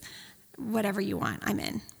 Jesus, whatever you want, I'm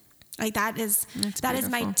in. Like, that is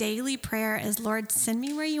my daily prayer is, Lord, send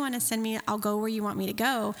me where you want to send me. I'll go where you want me to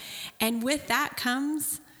go. And with that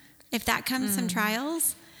comes, if that comes some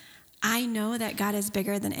trials, I know that God is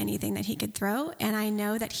bigger than anything that he could throw. And I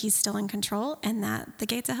know that he's still in control and that the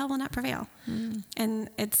gates of hell will not prevail. And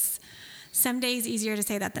some days easier to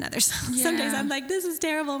say that than others. Yeah. Some days I'm like, this is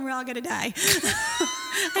terrible and we're all going to die.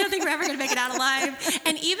 I don't think we're ever going to make it out alive.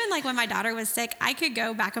 And even like when my daughter was sick, I could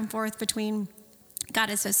go back and forth between God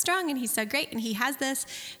is so strong and he's so great and he has this.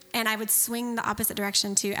 And I would swing the opposite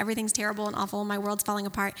direction to everything's terrible and awful and my world's falling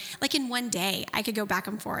apart. Like in one day, I could go back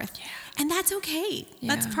and forth. Yeah. And that's okay.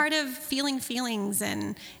 Yeah. That's part of feeling feelings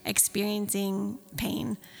and experiencing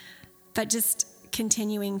pain. But just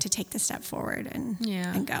continuing to take the step forward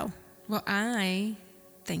and go. Well, I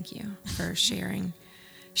thank you for sharing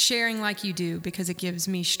like you do, because it gives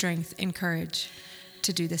me strength and courage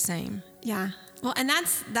to do the same. Yeah. Well, and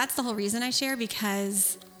that's the whole reason I share,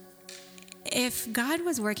 because if God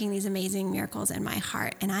was working these amazing miracles in my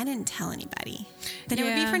heart and I didn't tell anybody, then it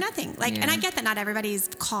would be for nothing. And I get that not everybody's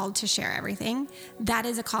called to share everything. That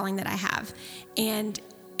is a calling that I have. And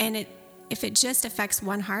if it just affects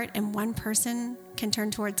one heart and one person can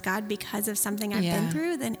turn towards God because of something I've been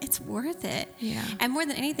through, then it's worth it. Yeah. And more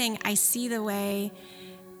than anything, I see the way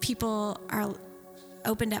people are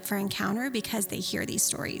opened up for encounter because they hear these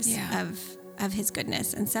stories of his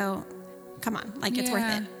goodness. And so, come on, like it's worth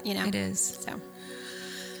it, It is.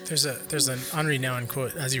 So there's an Henri Nouwen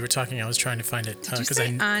quote. As you were talking, I was trying to find it because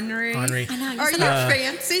Henri. Henri. I know. Are you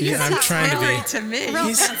fancy? Yeah, I'm trying to be.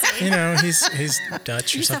 He's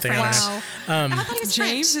Dutch or something. Wow. I thought he was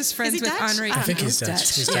James is friends with Henri. I think he's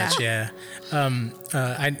Dutch. He's Dutch. Yeah.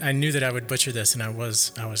 I knew that I would butcher this, and I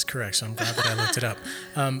was correct. So I'm glad that I looked it up.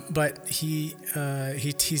 But he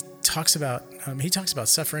talks about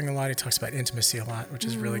suffering a lot. He talks about intimacy a lot, which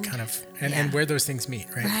is really kind of and where those things meet,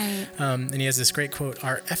 right? And he has this great quote: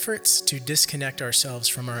 "Our efforts to disconnect ourselves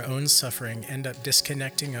from our own suffering end up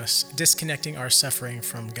disconnecting our suffering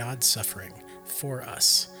from God's suffering for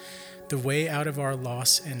us. The way out of our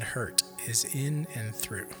loss and hurt is in and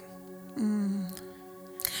through."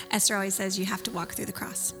 Esther always says you have to walk through the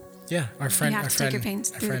cross. Yeah, our friend, take your pains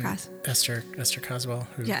through the cross. Esther Coswell.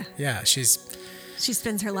 She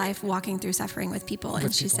spends her life walking through suffering with people,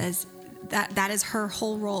 and she says that is her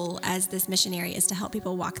whole role as this missionary, is to help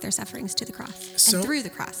people walk their sufferings to the cross and through the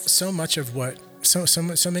cross. So much of what, so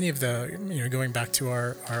many of the, going back to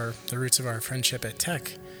the roots of our friendship at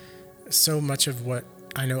Tech, so much of what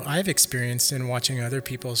I know I've experienced in watching other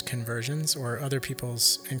people's conversions or other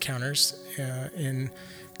people's encounters in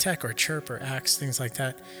Tech or Chirp or Acts, things like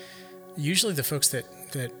that. Usually the folks that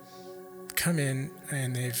come in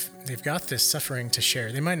and they've got this suffering to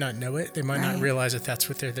share. They might not know it. They might not realize that that's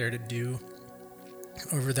what they're there to do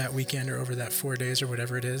over that weekend or over that 4 days or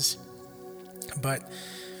whatever it is. But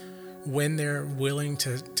when they're willing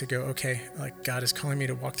to go, okay, like God is calling me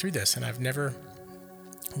to walk through this, and I've never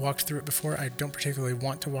walked through it before. I don't particularly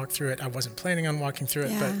want to walk through it. I wasn't planning on walking through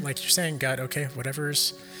it, but like you're saying, God, okay,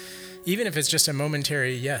 whatever's, even if it's just a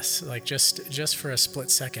momentary yes, like just for a split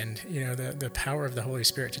second, the power of the Holy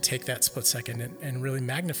Spirit to take that split second and really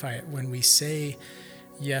magnify it when we say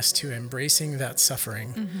yes to embracing that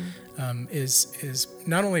suffering, is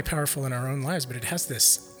not only powerful in our own lives, but it has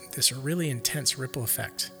this really intense ripple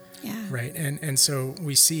effect. Yeah. Right. And so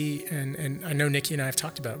we see, and I know Nikki and I have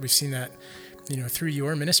talked about, we've seen that, through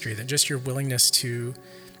your ministry, that just your willingness to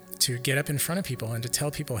get up in front of people and to tell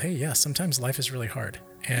people, hey, yeah, sometimes life is really hard,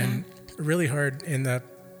 and really hard in the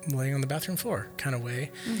laying on the bathroom floor kind of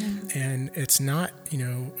way. And it's not,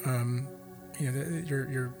 your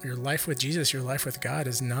life with Jesus, your life with God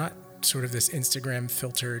is not sort of this Instagram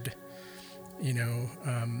filtered,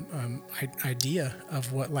 idea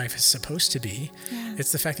of what life is supposed to be. Yeah.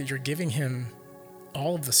 It's the fact that you're giving him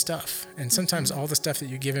all of the stuff. And sometimes all the stuff that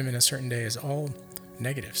you give him in a certain day is all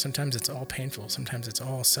negative. Sometimes it's all painful. Sometimes it's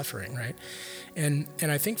all suffering, right? And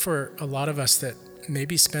I think for a lot of us that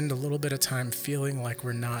maybe spend a little bit of time feeling like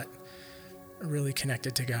we're not really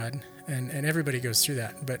connected to God, and everybody goes through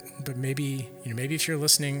that, but maybe if you're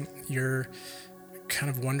listening, you're kind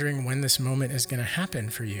of wondering when this moment is going to happen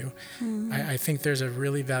for you. I think there's a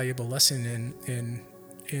really valuable lesson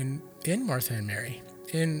in Martha and Mary,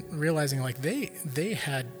 in realizing like they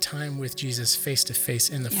had time with Jesus face to face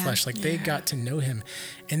in the flesh. Like they got to know him,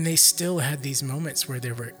 and they still had these moments where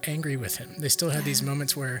they were angry with him. They still had these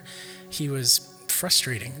moments where he was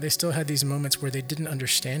frustrating. They still had these moments where they didn't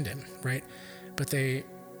understand him, right? But the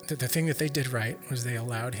thing that they did right was they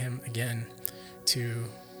allowed him again to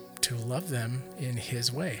love them in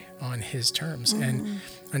his way, on his terms. And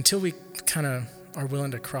until we kind of are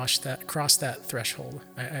willing to cross that threshold,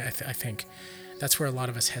 I think that's where a lot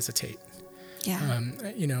of us hesitate. Yeah.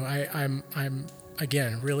 I'm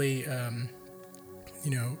again really,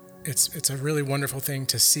 it's a really wonderful thing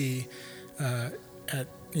to see at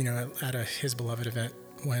a His Beloved event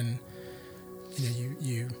when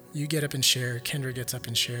you get up and share, Kendra gets up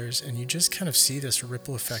and shares, and you just kind of see this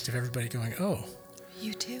ripple effect of everybody going, oh,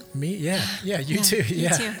 you too. Me, yeah, you too, you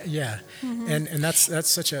too. yeah, and that's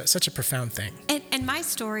such a profound thing. And my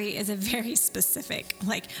story is a very specific.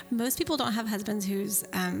 Like, most people don't have husbands whose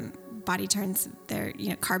body turns their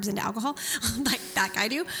carbs into alcohol, like that guy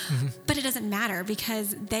do. But it doesn't matter,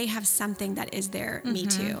 because they have something that is their me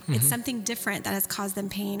too. It's something different that has caused them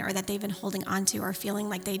pain, or that they've been holding on to, or feeling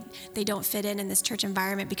like they don't fit in this church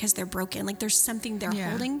environment because they're broken. Like, there's something they're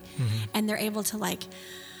holding, and they're able to like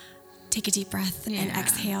take a deep breath and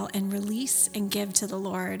exhale and release and give to the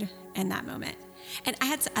Lord in that moment. And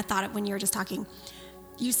I thought when you were just talking,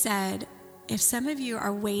 you said, if some of you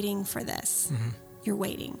are waiting for this, you're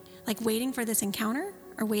waiting for this encounter,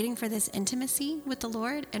 or waiting for this intimacy with the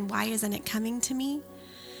Lord. And why isn't it coming to me?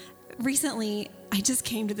 Recently, I just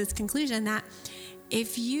came to this conclusion that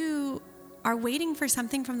if you are waiting for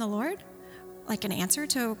something from the Lord, like an answer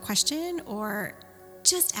to a question, or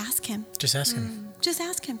just ask him. Just ask him. Just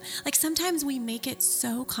ask him. Like, sometimes we make it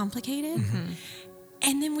so complicated,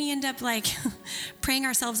 and then we end up like praying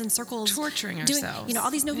ourselves in circles, torturing ourselves. All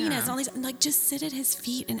these novenas, all these, like, just sit at his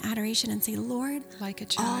feet in adoration and say, Lord, like a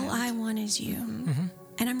child, all I want is you,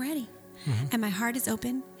 and I'm ready, and my heart is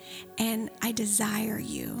open, and I desire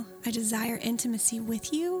you. I desire intimacy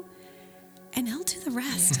with you. And he'll do the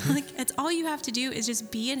rest. Like, it's all you have to do is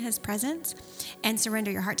just be in his presence and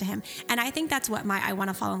surrender your heart to him. And I think that's what my I Want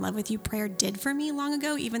to Fall in Love with You prayer did for me long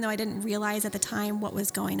ago, even though I didn't realize at the time what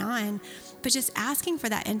was going on. But just asking for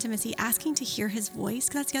that intimacy, asking to hear his voice.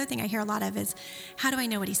 Because that's the other thing I hear a lot of is, how do I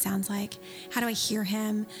know what he sounds like? How do I hear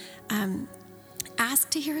him? Ask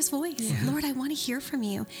to hear his voice. Lord, I want to hear from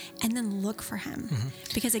you. And then look for him.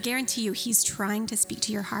 Because I guarantee you, he's trying to speak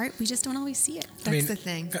to your heart. We just don't always see it. That's the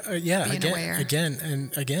thing. Again,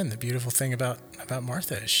 the beautiful thing about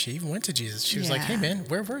Martha is she went to Jesus. She was like, hey, man,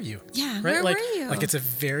 where were you? Yeah, right? Where were you? Like, it's a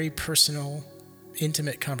very personal,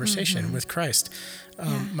 intimate conversation with Christ.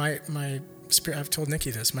 I've told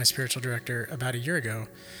Nikki this, my spiritual director, about a year ago.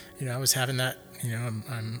 I was having that,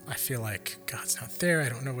 I feel like God's not there. I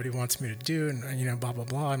don't know what he wants me to do. And, blah, blah,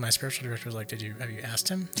 blah. And my spiritual director was like, have you asked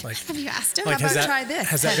him? Like, have you asked him? Like, How about try this?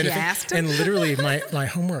 Has that been you asked him? And literally my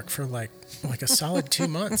homework for like a solid 2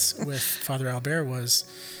 months with Father Albert was,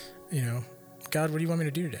 God, what do you want me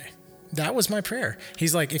to do today? That was my prayer.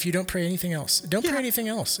 He's like, if you don't pray anything else, don't pray anything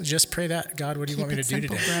else. Just pray that. God, what do you want me to do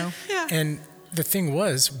today? Bro. Yeah. And the thing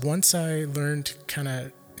was, once I learned kind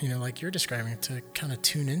of, like you're describing, to kind of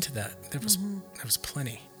tune into that, that was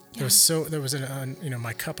plenty. Yeah. There was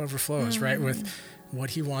my cup overflows, right, with what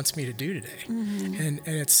he wants me to do today. And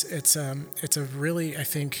it's a really, I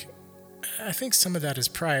think some of that is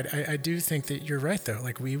pride. I do think that you're right though.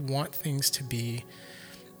 Like, we want things to be,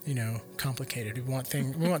 complicated.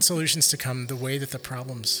 We want solutions to come the way that the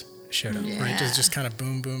problems showed up, right? Just kind of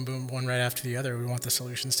boom, boom, boom, one right after the other. We want the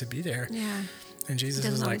solutions to be there. Yeah. And Jesus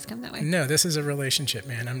was like, come that way. No, this is a relationship,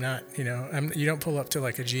 man. I'm not, you don't pull up to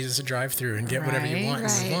like a Jesus drive-through and get whatever you want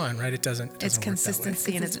and move on, right? It doesn't it's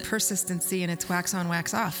consistency and it's persistency and it's wax on,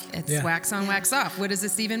 wax off. It's wax on, wax off. What does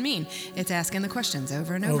this even mean? It's asking the questions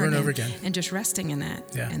over and over again. And just resting in that.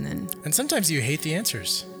 Yeah. And sometimes you hate the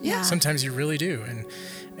answers. Yeah. Sometimes you really do.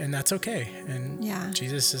 And that's okay. And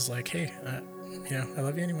Jesus is like, hey, I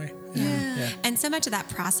love you anyway. Yeah. And so much of that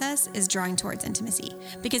process is drawing towards intimacy.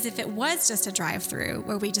 Because if it was just a drive-through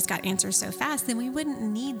where we just got answers so fast, then we wouldn't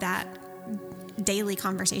need that daily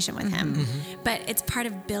conversation with him. But it's part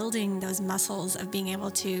of building those muscles of being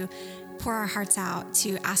able to pour our hearts out,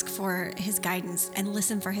 to ask for his guidance and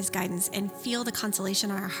listen for his guidance and feel the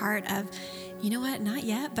consolation in our heart of, you know what, not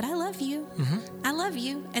yet, but I love you. I love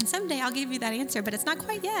you. And someday I'll give you that answer, but it's not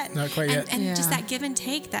quite yet. Not quite yet. And just that give and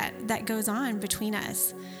take that goes on between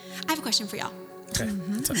us. I have a question for y'all. Okay.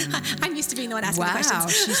 I'm used to being the one asking the questions. Wow,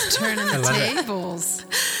 she's turning the tables.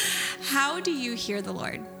 How do you hear the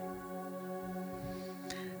Lord?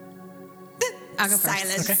 I'll go first.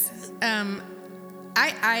 Silence. Okay.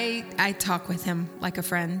 I talk with him like a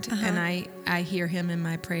friend, and I hear him in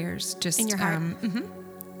my prayers. Just in your heart.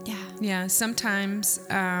 Yeah. Sometimes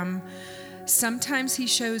he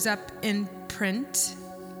shows up in print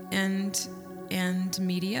and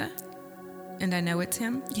media, and I know it's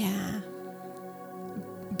him. Yeah.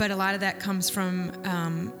 But a lot of that comes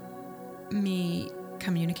from me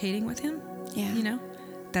communicating with him. Yeah.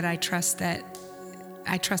 That I trust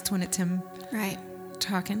when it's him. Right.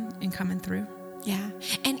 Talking and coming through. Yeah.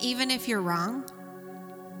 And even if you're wrong,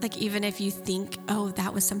 like even if you think, oh,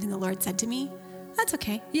 that was something the Lord said to me, that's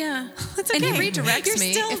okay. Yeah. It's okay. And he redirects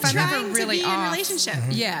me if I'm ever really off. In relationship.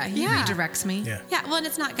 Yeah, he redirects me. Yeah, well, and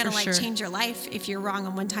it's not going to change your life if you're wrong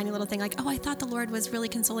on one tiny little thing. Like, oh, I thought the Lord was really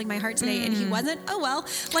consoling my heart today, and he wasn't. Oh well,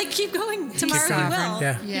 like keep going. Tomorrow he will.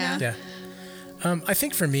 Yeah. I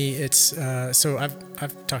think for me, it's so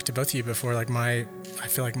I've talked to both of you before. Like I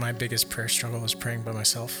feel like my biggest prayer struggle is praying by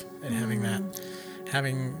myself and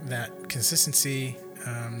having that consistency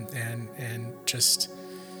and just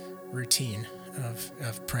routine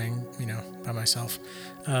of praying, by myself.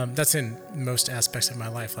 That's in most aspects of my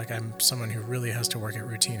life. Like I'm someone who really has to work at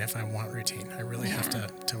routine. If I want routine, I really have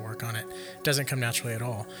to work on it. It doesn't come naturally at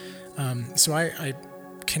all. So I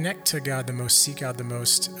connect to God the most, seek God the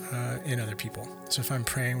most in other people. So if I'm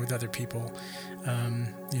praying with other people,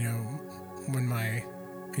 when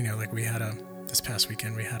like we had this past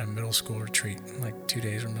weekend, we had a middle school retreat, like 2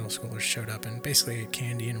 days where middle schoolers showed up and basically ate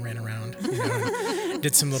candy and ran around, and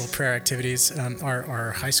did some little prayer activities.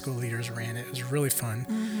 Our high school leaders ran it. It was really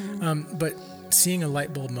fun. But seeing a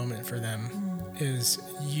light bulb moment for them is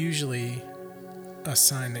usually a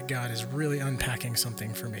sign that God is really unpacking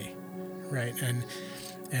something for me, right?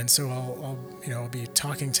 And so I'll be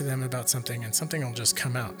talking to them about something, and something will just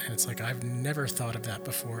come out, and it's like I've never thought of that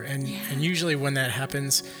before. And usually when that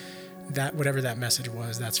happens, that whatever that message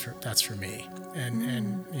was, that's for me.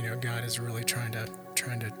 And God is really trying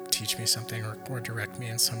to teach me something or direct me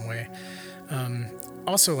in some way.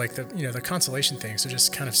 Also, like the consolation thing. So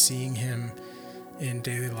just kind of seeing Him in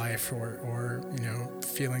daily life, or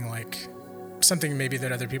feeling like something maybe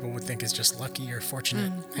that other people would think is just lucky or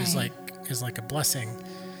fortunate is like a blessing.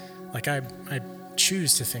 Like I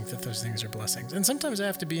choose to think that those things are blessings, and sometimes I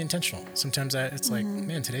have to be intentional. Sometimes it's like,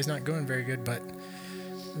 man, today's not going very good, but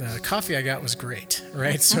the coffee I got was great,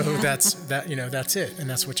 right? So that's it, and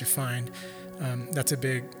that's what you find. That's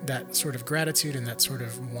that sort of gratitude and that sort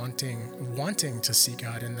of wanting to see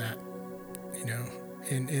God in that,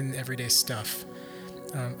 in everyday stuff.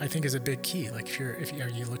 I think is a big key. Like are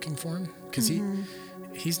you looking for Him? Because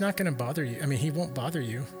He's not going to bother you. I mean, He won't bother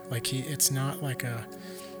you. Like it's not like a,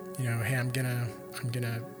 hey, I'm gonna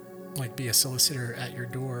like be a solicitor at your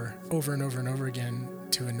door over and over and over again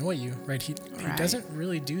to annoy you, right? He doesn't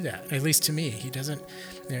really do that. At least to me, He doesn't.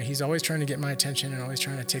 He's always trying to get my attention and always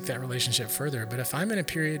trying to take that relationship further. But if I'm in a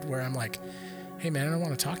period where I'm like, hey man, I don't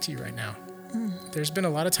want to talk to you right now. There's been a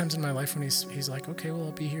lot of times in my life when he's like, okay, well,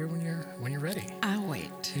 I'll be here when you're ready. I'll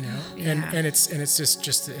wait. And it's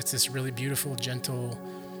just it's this really beautiful, gentle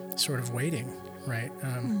sort of waiting, right?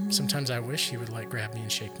 Sometimes I wish He would like grab me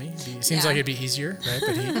and shake me. It seems like it'd be easier, right?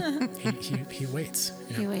 But he waits.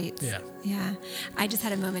 He waits. Yeah. I just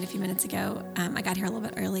had a moment a few minutes ago. I got here a little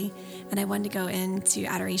bit early, and I wanted to go into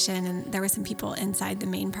adoration, and there were some people inside the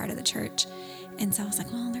main part of the church. And so I was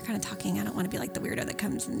like, well, they're kind of talking. I don't want to be like the weirdo that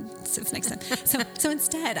comes and sits next to them. So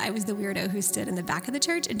instead, I was the weirdo who stood in the back of the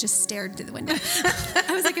church and just stared through the window.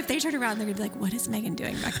 I was like, if they turned around, they're going to be like, what is Megan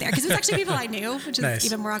doing back there? Because it was actually people I knew, which is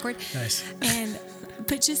even more awkward. Nice.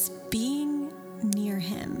 But just being near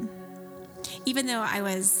Him, even though I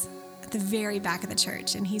was at the very back of the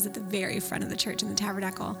church and He's at the very front of the church in the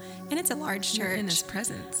tabernacle, and it's a large church. You're in His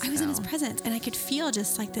presence. I was in His presence, and I could feel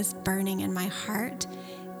just like this burning in my heart,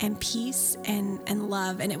 and peace and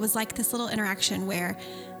love. And it was like this little interaction where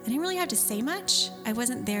I didn't really have to say much. I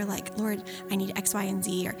wasn't there like, Lord, I need X, Y, and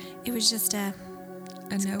Z. Or it was just a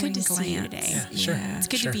knowing good to glance. See you today. Yeah, sure. It's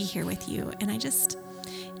good to be here with you. And I just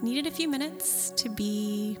needed a few minutes to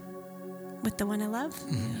be with the one I love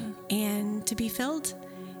and to be filled.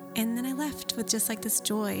 And then I left with just like this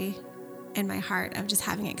joy in my heart of just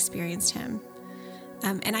having experienced Him.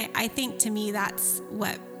 And I think to me, that's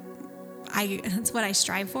what I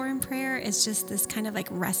strive for in prayer, is just this kind of like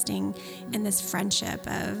resting in this friendship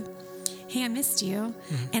of, hey, I missed you.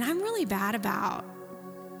 And I'm really bad about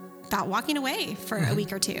walking away for a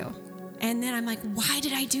week or two. And then I'm like, why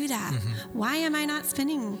did I do that? Why am I not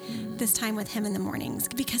spending this time with Him in the mornings?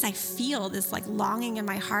 Because I feel this like longing in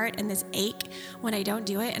my heart and this ache when I don't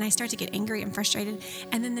do it. And I start to get angry and frustrated.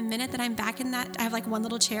 And then the minute that I'm back in that, I have like one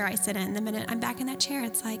little chair I sit in. The minute I'm back in that chair,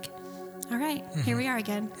 it's like, all right, here we are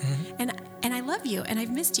again. And I love you, and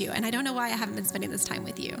I've missed you, and I don't know why I haven't been spending this time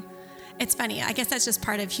with you. It's funny. I guess that's just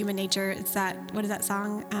part of human nature. It's what is that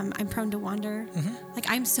song? I'm prone to wander. Like,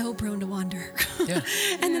 I'm so prone to wander. Yeah.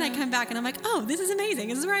 And then I come back, and I'm like, oh, this is amazing.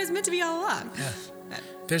 This is where I was meant to be all along. Yeah.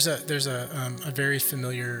 There's a very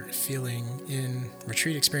familiar feeling in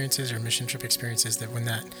retreat experiences or mission trip experiences that when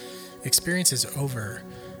that experience is over,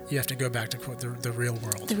 you have to go back to quote the real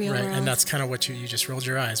world, right? And that's kind of what you just rolled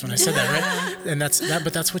your eyes when I said that, right? And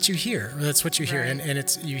but that's what you hear. That's what you hear,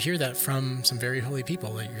 and you hear that from some very holy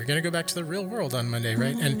people. Like, you're going to go back to the real world on Monday,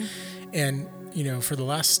 right? And for the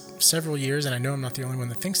last several years, and I know I'm not the only one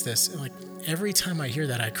that thinks this, like every time I hear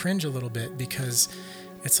that, I cringe a little bit, because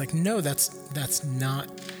it's like, no, that's not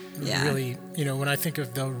really, when I think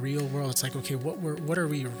of the real world, it's like, okay, what are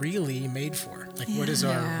we really made for? Like, what is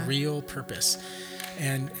our real purpose?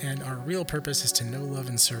 And our real purpose is to know, love,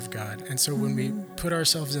 and serve God. And so when we put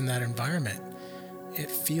ourselves in that environment, it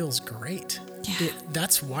feels great. Yeah.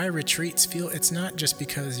 That's why retreats it's not just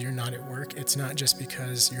because you're not at work. It's not just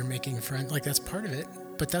because you're making friends. Like, that's part of it,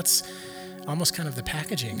 but that's almost kind of the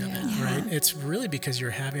packaging of it, right? It's really because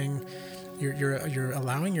you're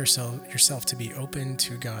allowing yourself to be open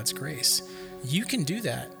to God's grace. You can do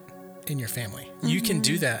that in your family. You can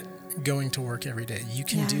do that going to work every day. You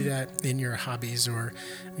can do that in your hobbies, or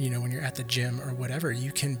when you're at the gym or whatever.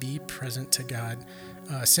 You can be present to God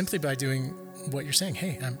simply by doing what you're saying.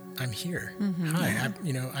 Hey, I'm here. Hi,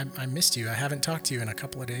 I missed you. I haven't talked to you in a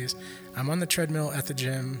couple of days. I'm on the treadmill at the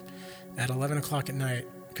gym at 11 o'clock at night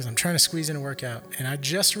because I'm trying to squeeze in a workout, and I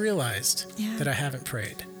just realized that I haven't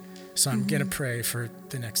prayed. So I'm going to pray for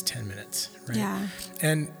the next 10 minutes, right? Yeah.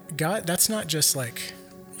 And God, that's not just like,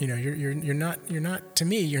 you're not, to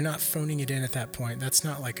me, you're not phoning it in at that point. That's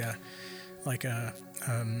not like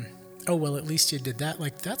oh, well, at least you did that.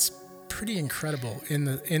 Like, that's pretty incredible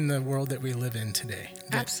in the world that we live in today.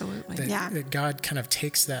 Absolutely. That God kind of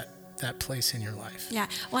takes that place in your life. Yeah.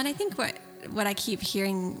 Well, and I think what I keep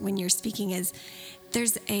hearing when you're speaking is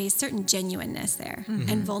there's a certain genuineness there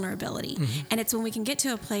and vulnerability. And it's when we can get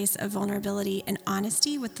to a place of vulnerability and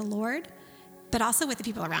honesty with the Lord, but also with the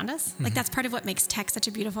people around us. Like, that's part of what makes tech such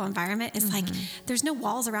a beautiful environment. It's like, there's no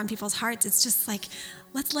walls around people's hearts. It's just like,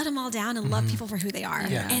 let's let them all down and love people for who they are.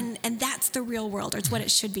 Yeah. And that's the real world, or it's what it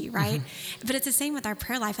should be, right? But it's the same with our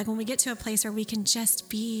prayer life. Like, when we get to a place where we can just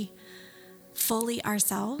be fully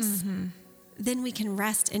ourselves, then we can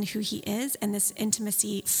rest in who he is, and this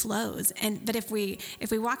intimacy flows. But if we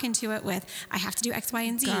walk into it with, I have to do X, Y,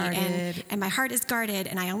 and Z, and my heart is guarded,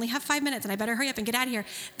 and I only have 5 minutes, and I better hurry up and get out of here,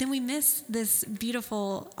 then we miss this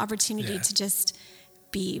beautiful opportunity to just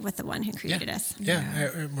be with the one who created us.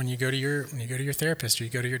 When you go to your therapist, or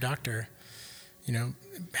you go to your doctor,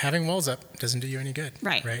 having walls up doesn't do you any good.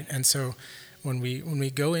 Right. And so when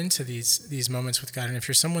we go into these moments with God, and if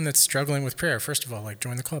you're someone that's struggling with prayer, first of all, like,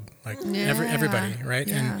 join the club, like everybody, right?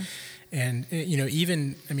 Yeah. And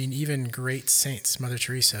even great saints, Mother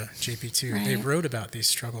Teresa, JP2, they wrote about these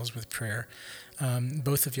struggles with prayer.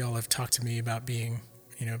 Both of y'all have talked to me about being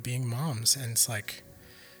moms, and it's like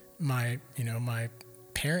my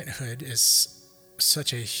parenthood is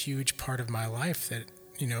such a huge part of my life that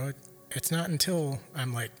it's not until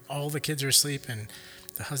I'm like, all the kids are asleep and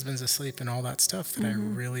the husband's asleep and all that stuff that I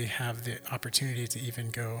really have the opportunity to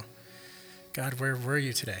even go, God, where were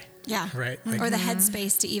you today? Yeah. Right. Like, or the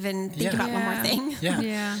headspace to even think about one more thing.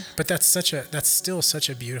 Yeah. But that's still such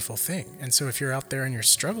a beautiful thing. And so if you're out there and you're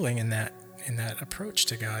struggling in that approach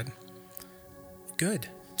to God, good.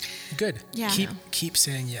 Yeah. Keep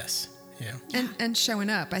saying yes. And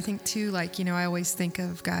showing up. I think too, like, I always think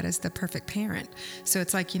of God as the perfect parent. So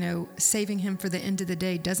it's like, saving him for the end of the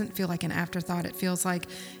day doesn't feel like an afterthought. It feels like,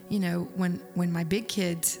 when my big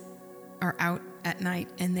kids are out at night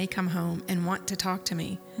and they come home and want to talk to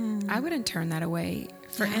me, I wouldn't turn that away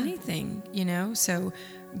for anything, So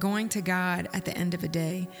going to God at the end of a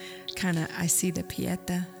day, I see the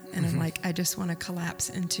pieta. And I'm like, I just want to collapse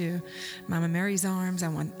into Mama Mary's arms. I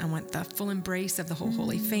want the full embrace of the whole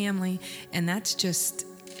Holy Family. And that's just,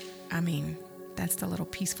 that's the little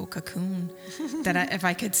peaceful cocoon that if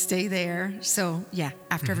I could stay there. So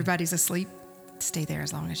after everybody's asleep, stay there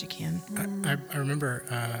as long as you can. I remember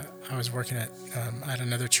I was working at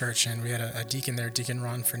another church, and we had a deacon there, Deacon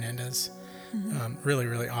Ron Fernandez. Really,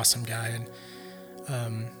 really awesome guy.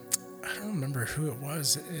 And I don't remember who it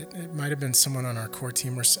was. It might have been someone on our core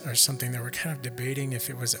team or something. They were kind of debating if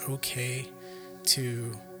it was okay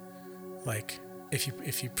to, like,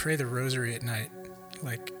 if you pray the rosary at night,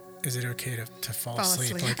 like, is it okay to fall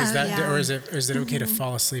asleep? Like, is that or is it okay to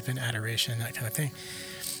fall asleep in adoration, that kind of thing?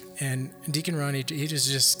 And Deacon Ron, he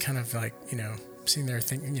just kind of like, sitting there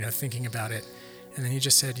thinking about it, and then he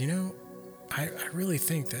just said, I really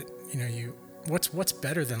think that what's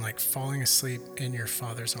better than, like, falling asleep in your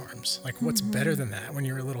father's arms? Like, what's better than that when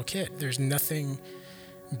you're a little kid? There's nothing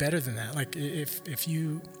better than that. Like, if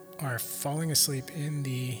you are falling asleep in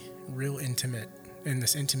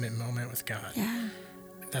this intimate moment with God,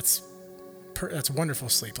 that's wonderful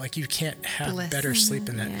sleep. Like, you can't have better sleep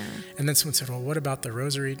than that. Yeah. And then someone said, well, what about the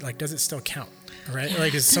rosary? Like, does it still count? Right? Yeah.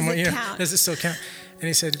 Like, is someone, does it still count? And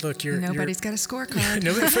he said, look, nobody's got a scorecard. And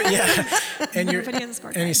nobody has a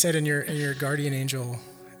scorecard. And he said, and your guardian angel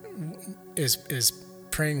is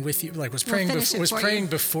praying with you, like was praying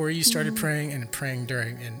before you started praying, and praying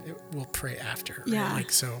during, and we'll pray after. Right? Yeah.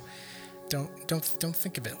 Like, so don't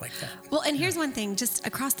think of it like that. Well, and here's one thing, just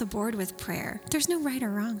across the board with prayer, there's no right or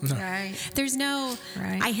wrong. No. Right. There's no,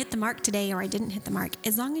 I hit the mark today or I didn't hit the mark.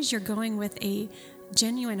 As long as you're going with a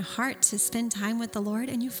genuine heart to spend time with the Lord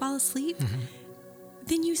and you fall asleep,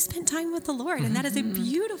 then you spent time with the Lord. And that is a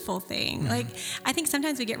beautiful thing. Like, I think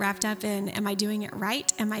sometimes we get wrapped up in, am I doing it right?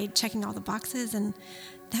 Am I checking all the boxes? And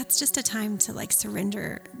that's just a time to like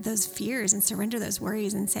surrender those fears and surrender those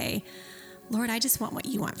worries and say, Lord, I just want what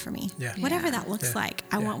you want for me. Yeah. Whatever that looks like,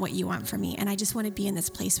 I want what you want for me. And I just want to be in this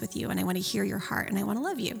place with you. And I want to hear your heart and I want to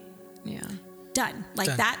love you. Yeah. Done.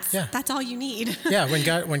 Like that's all you need. Yeah. When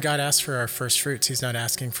God asks for our first fruits, he's not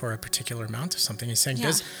asking for a particular amount of something. He's saying,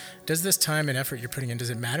 does this time and effort you're putting in, does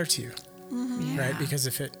it matter to you? Right? Because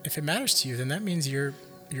if it matters to you, then that means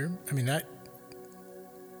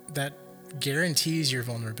that guarantees your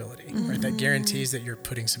vulnerability, right? That guarantees that you're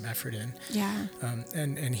putting some effort in. Yeah.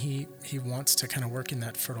 And he wants to kind of work in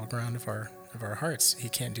that fertile ground of our hearts. He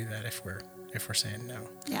can't do that if we're saying no.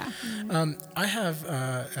 Yeah. I have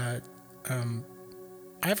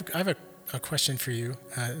a question for you.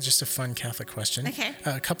 Just a fun Catholic question. Okay.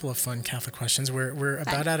 A couple of fun Catholic questions. We're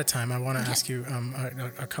about out of time. I want to ask you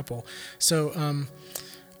a couple. So,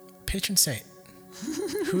 patron saint.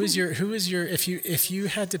 Who is your if you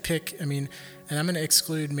had to pick, I mean, and I'm going to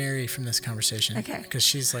exclude Mary from this conversation, because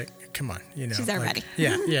she's like, come on, she's everybody.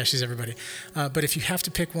 Yeah, she's everybody. But if you have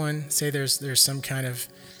to pick one, say there's some kind of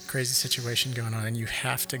crazy situation going on and you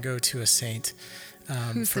have to go to a saint.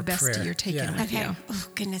 Who's for the best prayer. you're taking with you? Oh,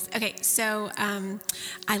 goodness. Okay, so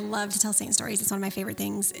I love to tell saint stories. It's one of my favorite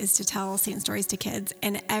things is to tell saint stories to kids.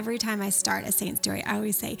 And every time I start a saint story, I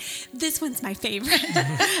always say, this one's my favorite.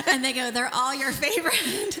 And they go, they're all your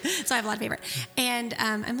favorite. So I have a lot of favorite. And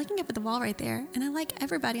I'm looking up at the wall right there, and I like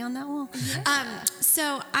everybody on that wall.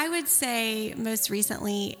 So I would say most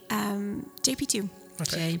recently, JP2.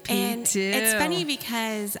 Okay. JP2. And it's funny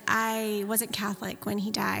because I wasn't Catholic when he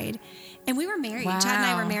died. And we were married. Wow. Chad and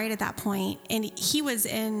I were married at that point. And he was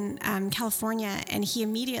in California, and he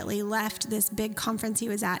immediately left this big conference he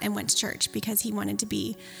was at and went to church because he wanted to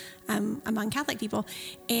be among Catholic people.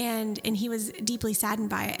 And he was deeply saddened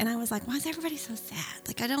by it. And I was like, why is everybody so sad?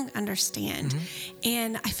 Like, I don't understand.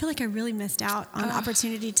 And I feel like I really missed out on the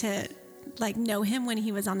opportunity to like know him when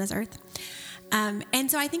he was on this earth.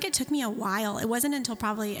 And so I think it took me a while. It wasn't until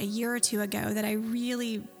probably a year or two ago that I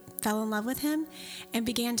really fell in love with him and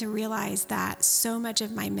began to realize that so much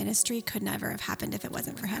of my ministry could never have happened if it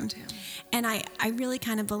wasn't for him. And I really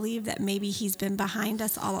kind of believe that maybe he's been behind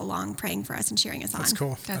us all along, praying for us and cheering us on. That's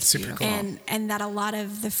cool. That's super cool. And that a lot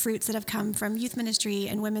of the fruits that have come from youth ministry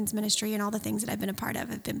and women's ministry and all the things that I've been a part of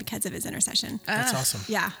have been because of his intercession. That's awesome.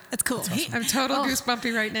 Yeah, it's cool. That's awesome. I'm total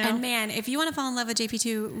goosebumpy right now. And man, if you want to fall in love with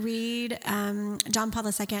JP2, read John Paul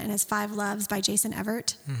II and His 5 Loves by Jason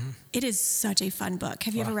Evert. It is such a fun book.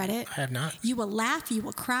 Have you ever read it? I have not. You will laugh, you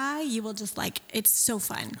will cry, you will just like, it's so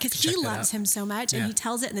fun because he loves him so much, and he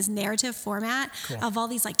tells it in this narrative format of all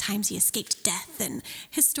these like times he escaped death, and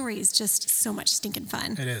his story is just so much stinking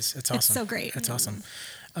fun. It is. It's awesome. It's so great. It's awesome.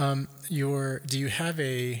 Do you have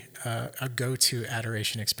a go-to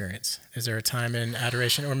adoration experience? Is there a time in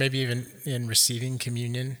adoration, or maybe even in receiving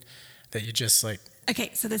communion, that you just like?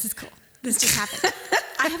 Okay, so this is cool. This just happened.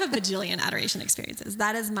 I have a bajillion adoration experiences.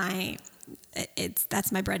 That is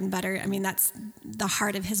that's my bread and butter. I mean, that's the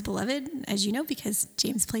heart of His beloved, as you know, because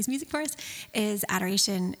James plays music for us, is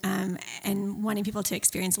adoration, and wanting people to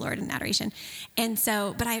experience the Lord in adoration. And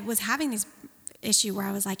so, but I was having this issue where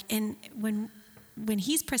I was like, when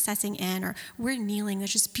he's processing in, or we're kneeling,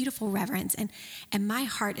 there's just beautiful reverence, and my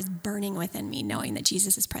heart is burning within me knowing that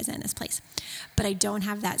Jesus is present in this place. But I don't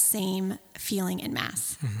have that same feeling in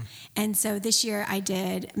Mass. And so this year I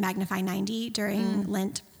did Magnify 90 during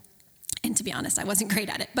Lent. And to be honest, I wasn't great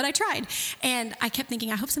at it, but I tried. And I kept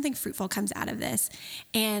thinking, I hope something fruitful comes out of this.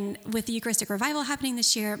 And with the Eucharistic revival happening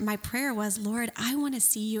this year, my prayer was, Lord, I want to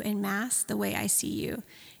see you in Mass the way I see you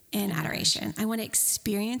in adoration. I want to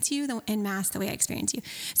experience you in Mass the way I experience you.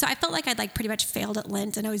 So I felt like I'd like pretty much failed at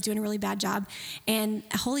Lent, and I was doing a really bad job. And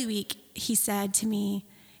Holy Week, he said to me,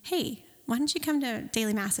 hey, why don't you come to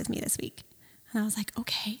daily Mass with me this week? And I was like,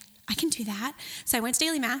 okay, I can do that. So I went to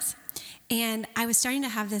daily Mass, and I was starting to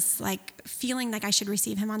have this like feeling like I should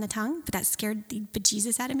receive him on the tongue, but that scared the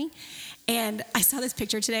bejesus out of me. And I saw this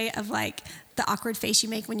picture today of like the awkward face you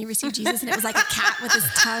make when you receive Jesus, and it was like a cat with his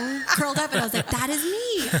tongue curled up, and I was like, that is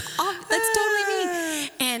me. Oh, that's totally me.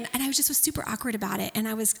 And I was just super awkward about it. And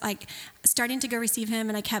I was like starting to go receive him,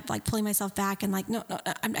 and I kept like pulling myself back and like, no,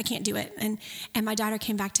 I can't do it. And my daughter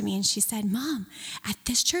came back to me and she said, Mom, at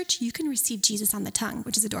this church, you can receive Jesus on the tongue,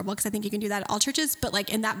 which is adorable because I think you can do that at all churches. But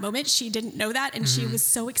like in that moment, she didn't know that. And she was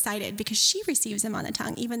so excited because she receives him on the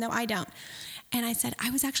tongue, even though I don't. And I said,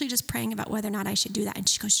 I was actually just praying about whether or not I should do that. And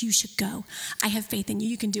she goes, you should go. I have faith in you.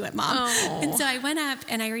 You can do it, Mom. Oh. And so I went up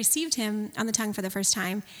and I received him on the tongue for the first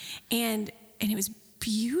time. And it was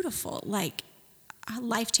beautiful, like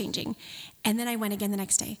life-changing. And then I went again the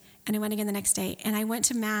next day. And I went again the next day. And I went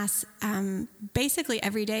to Mass basically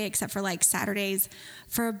every day except for like Saturdays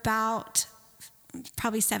for about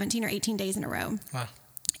probably 17 or 18 days in a row. Wow.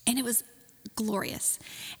 And it was glorious.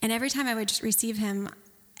 And every time I would receive him,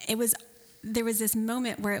 there was this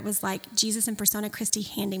moment where it was like Jesus in persona Christi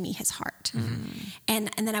handing me his heart. And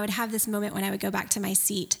then I would have this moment when I would go back to my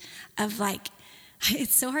seat of like,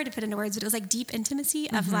 it's so hard to put into words, but it was like deep intimacy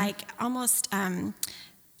of like almost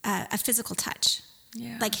a physical touch.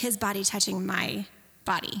 Yeah. Like his body touching my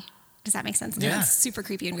body. Does that make sense? Yeah. It's super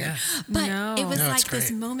creepy and weird. Yeah. But it was like this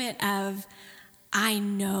moment of, I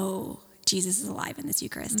know Jesus is alive in this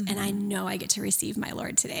Eucharist, and I know I get to receive my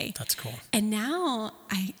Lord today. That's cool. And now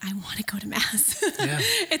I want to go to Mass. Yeah.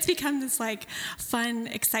 It's become this like fun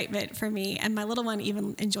excitement for me. And my little one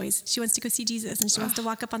even enjoys, she wants to go see Jesus and she wants to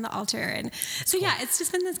walk up on the altar. And so cool. It's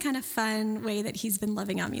just been this kind of fun way that he's been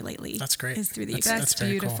loving on me lately. That's great. Is through the That's Eucharist.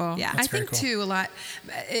 beautiful. Cool. Yeah. That's I think cool. too a lot,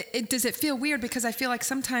 does it feel weird because I feel like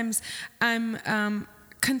sometimes I'm,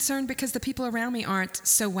 concerned because the people around me aren't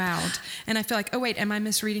so wowed. And I feel like, oh wait, am I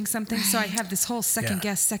misreading something? Right. So I have this whole second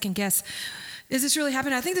guess. Is this really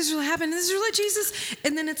happening? I think this really happened. This is really Jesus.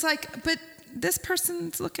 And then it's like, but this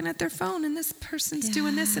person's looking at their phone and this person's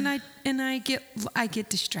doing this and I get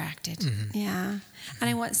distracted. Mm-hmm. Yeah. And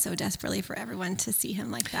I want so desperately for everyone to see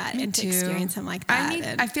him like that and to experience him like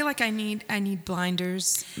that. I feel like I need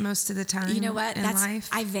blinders most of the time. You know what? Life.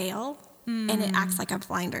 I veil and it acts like a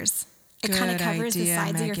blinders. It kind of covers the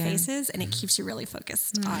sides of your faces, and it keeps you really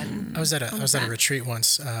focused on. I was at a retreat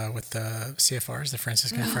once with the CFRs, the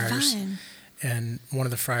Franciscan friars, fun. And one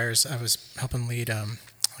of the friars I was helping lead,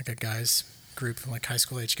 like a guys group, like high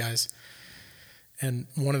school age guys, and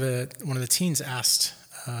one of the teens asked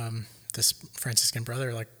this Franciscan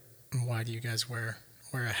brother, like, why do you guys wear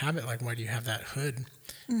a habit? Like, why do you have that hood?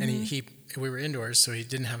 Mm-hmm. And we were indoors, so he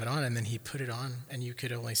didn't have it on, and then he put it on, and you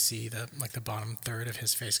could only see the bottom third of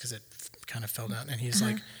his face because it kind of fell down. And he's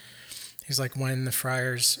like, when the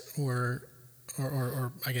friars were,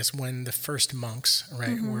 or I guess when the first monks,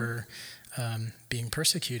 right, were being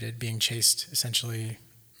persecuted, being chased essentially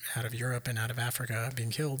out of Europe and out of Africa,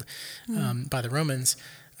 being killed by the Romans,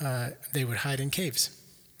 they would hide in caves,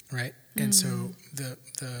 right? And so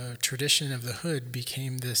the tradition of the hood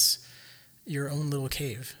became this your own little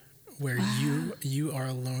cave where you are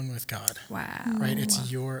alone with God. Wow. Right?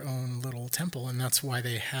 It's your own little temple, and that's why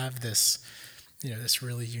they have this, this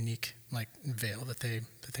really unique like veil that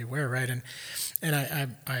they wear, right? And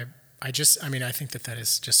I think that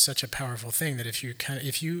is just such a powerful thing that if you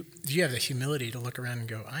have the humility to look around and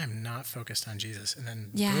go, I am not focused on Jesus, and then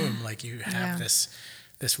boom, like you have this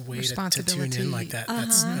way to tune in like that.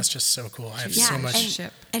 That's just so cool. I have so much.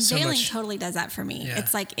 And veiling totally does that for me. Yeah.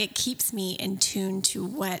 It's like it keeps me in tune to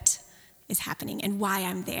what is happening and why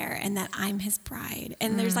I'm there and that I'm his bride.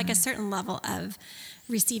 And there's like a certain level of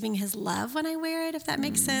receiving his love when I wear it, if that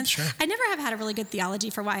makes sense. Sure. I never have had a really good theology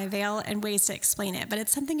for why I veil and ways to explain it, but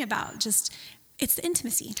it's something about just, it's the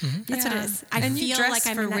intimacy. Mm-hmm. That's what it is. I feel like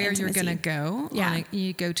I'm in that where intimacy. You're going to go. Yeah. Like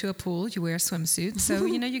you go to a pool, you wear a swimsuit. So,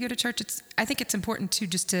 you go to church. I think it's important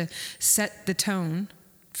to set the tone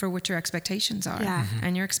for what your expectations are. Yeah. Mm-hmm.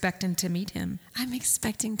 And you're expecting to meet him. I'm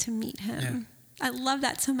expecting to meet him. Yeah. I love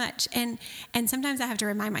that so much. And sometimes I have to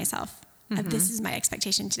remind myself of this is my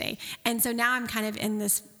expectation today. And so now I'm kind of in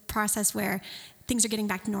this process where things are getting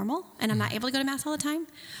back to normal and I'm not able to go to Mass all the time,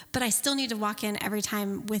 but I still need to walk in every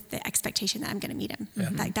time with the expectation that I'm going to meet him. Yeah.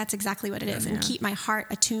 Like that's exactly what it is. And keep my heart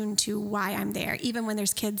attuned to why I'm there. Even when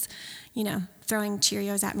there's kids, throwing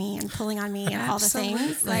Cheerios at me and pulling on me and all the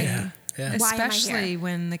things. Like, yeah. Especially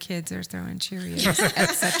when the kids are throwing Cheerios,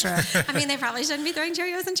 etc. I mean, they probably shouldn't be throwing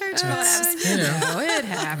Cheerios in church. It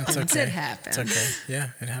happens. Okay. It happens. It's okay. Yeah,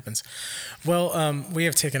 it happens. Well, we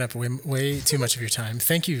have taken up way too much of your time.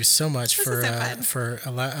 Thank you so much for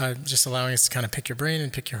just allowing us to kind of pick your brain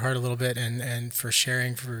and pick your heart a little bit, and for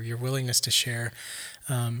sharing, for your willingness to share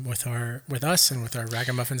with us and with our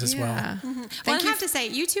ragamuffins as well. Mm-hmm. Well, I have to say,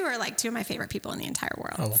 you two are like two of my favorite people in the entire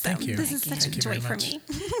world. Oh, well, thank you. This is such a joy for me.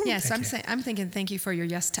 Yes, I'm thinking thank you for your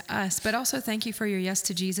yes to us, but also thank you for your yes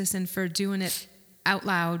to Jesus and for doing it out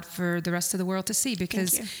loud for the rest of the world to see,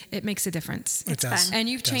 because it makes a difference. It does. And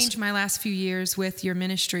you've changed my last few years with your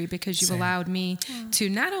ministry, because you've allowed me to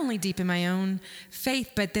not only deepen my own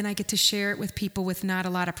faith, but then I get to share it with people with not a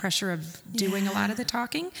lot of pressure of doing a lot of the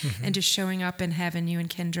talking and just showing up and having you and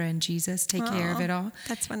Kendra and Jesus take care of it all.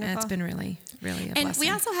 That's wonderful. And it's been really, really a blessing. blessing.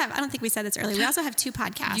 We also have, I don't think we said this earlier, we also have 2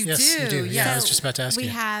 podcasts. You do. Yeah, so I was just about to ask you. We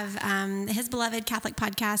have His Beloved Catholic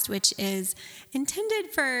Podcast, which is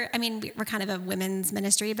intended for, we're kind of a women's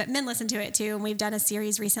ministry, but men listen to it too. And we've done a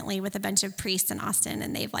series recently with a bunch of priests in Austin,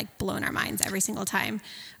 and they've like blown our minds every single time,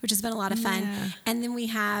 which has been a lot of fun. Yeah. And then we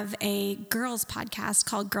have a girls podcast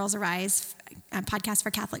called Girls Arise, a podcast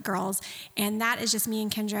for Catholic girls. And that is just me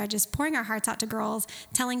and Kendra just pouring our hearts out to girls,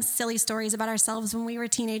 telling silly stories about ourselves when we were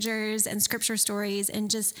teenagers and scripture stories,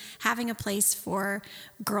 and just having a place for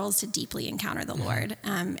girls to deeply encounter the Lord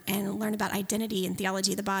and learn about identity and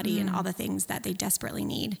theology of the body and all the things that they desperatly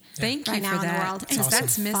need Thank right you now for in the that. world. Because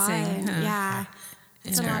that's missing. Yeah.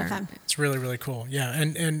 It's a lot of fun. It's really, really cool. Yeah.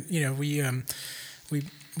 And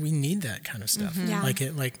we need that kind of stuff.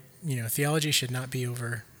 Theology should not be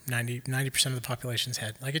over 90% of the population's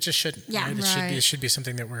head. Like, it just shouldn't. Yeah. Right? It should be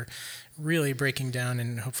something that we're really breaking down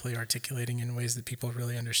and hopefully articulating in ways that people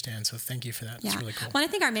really understand. So thank you for that. It's really cool. Well, I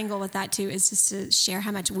think our main goal with that too is just to share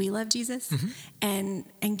how much we love Jesus and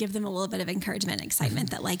give them a little bit of encouragement and excitement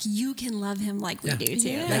that like you can love him like we do too.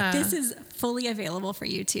 Yeah. Like, this is fully available for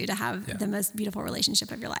you too, to have the most beautiful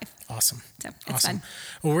relationship of your life. Awesome. So it's fun.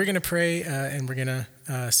 Well, we're going to pray and we're going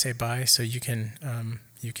to say bye so you can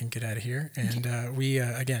get out of here. And we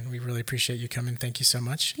really appreciate you coming. Thank you so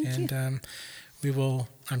much. Thank you. We will,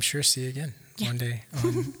 I'm sure, see you again one day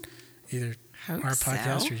on either our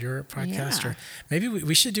podcast or your podcast, or maybe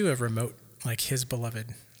we should do a remote, like His Beloved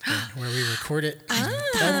thing, where we record it.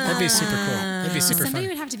 That'd be super cool. That'd be super Somebody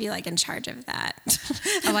fun. would have to be like in charge of that.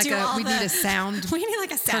 We need a sound. We need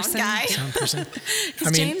like a sound guy. Sound person.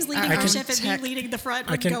 James leading worship and me leading the front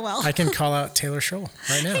would go well. I can call out Taylor Scholl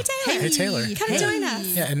right now. Hey Taylor. Hey, come join us.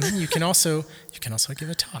 Yeah, and then you can also give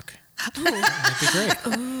a talk. Oh, that'd be great.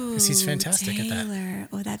 Because he's fantastic Taylor. at that.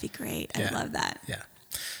 Oh, that'd be great. I love that. Yeah.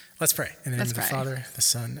 Let's pray. In the name of the Father, the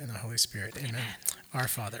Son, and the Holy Spirit. Amen. Our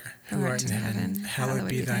Father, who art in heaven, hallowed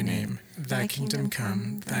be thy name. Thy kingdom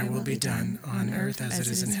come, thy will be done, on earth as it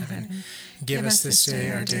is in heaven. Give us this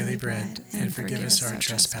day our daily bread, and forgive us our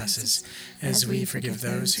trespasses, as we forgive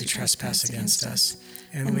those who trespass against us.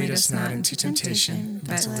 And lead us not into temptation,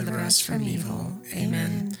 but deliver us from evil.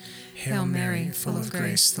 Amen. Hail Mary, full of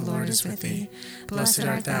grace, the Lord is with thee. Blessed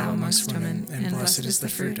art thou amongst women, and blessed is the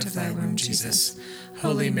fruit of thy womb, Jesus.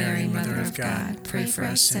 Holy Mary, Mother of God, pray for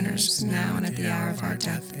us sinners, now and at the hour of our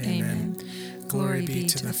death. Amen. Glory be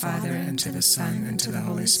to the Father, and to the Son, and to the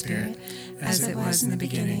Holy Spirit, as it was in the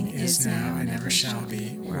beginning, is now, and ever shall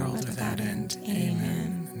be, world without end.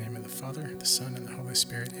 Amen. In the name of the Father, the Son, and the Holy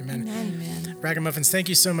Spirit. Amen. Amen. Ragamuffins, thank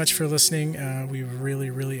you so much for listening. We really,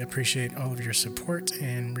 really appreciate all of your support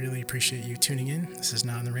and really appreciate you tuning in. This is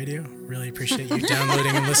not on the radio. Really appreciate you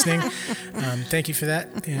downloading and listening. Thank you for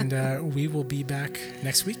that. And we will be back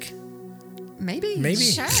next week. Maybe.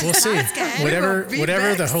 Sure. We'll see.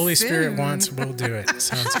 Whatever the Holy Spirit soon. wants, we'll do it.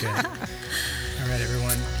 Sounds good. All right,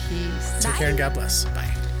 everyone. Peace. Take care and God bless.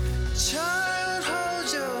 Bye. Child,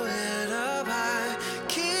 hold your head up high.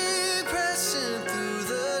 Keep pressing through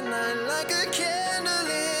the night like a candle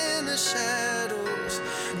in the shadows.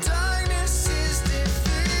 Darkness is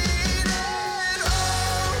defeated.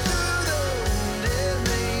 All through the wind and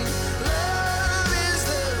rain. Love is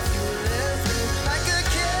the fuel and flame, like a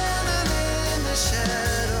candle in the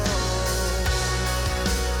shadows.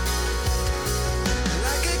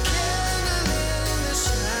 Like a candle in the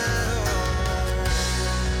shadows.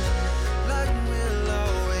 Like we'll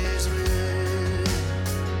always win.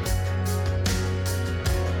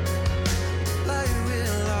 Like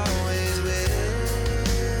we'll always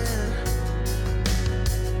win.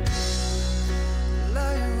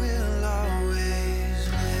 Like we'll always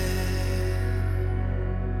win.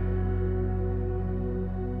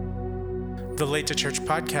 The Late to Church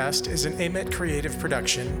podcast is an AMET creative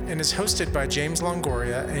production and is hosted by James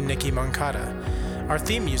Longoria and Nikki Moncada. Our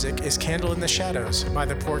theme music is Candle in the Shadows by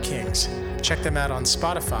the Poor Kings. Check them out on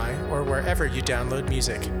Spotify or wherever you download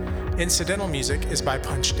music. Incidental music is by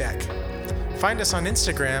Punch Deck. Find us on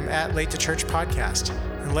Instagram at Late to Church Podcast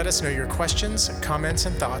and let us know your questions, comments,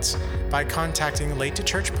 and thoughts by contacting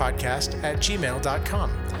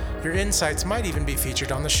latetochurchpodcast@gmail.com. Your insights might even be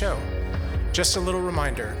featured on the show. Just a little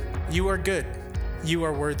reminder, you are good, you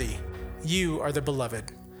are worthy, you are the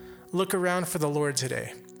beloved. Look around for the Lord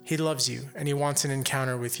today. He loves you and he wants an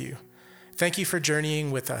encounter with you. Thank you for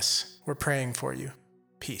journeying with us. We're praying for you.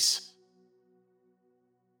 Peace.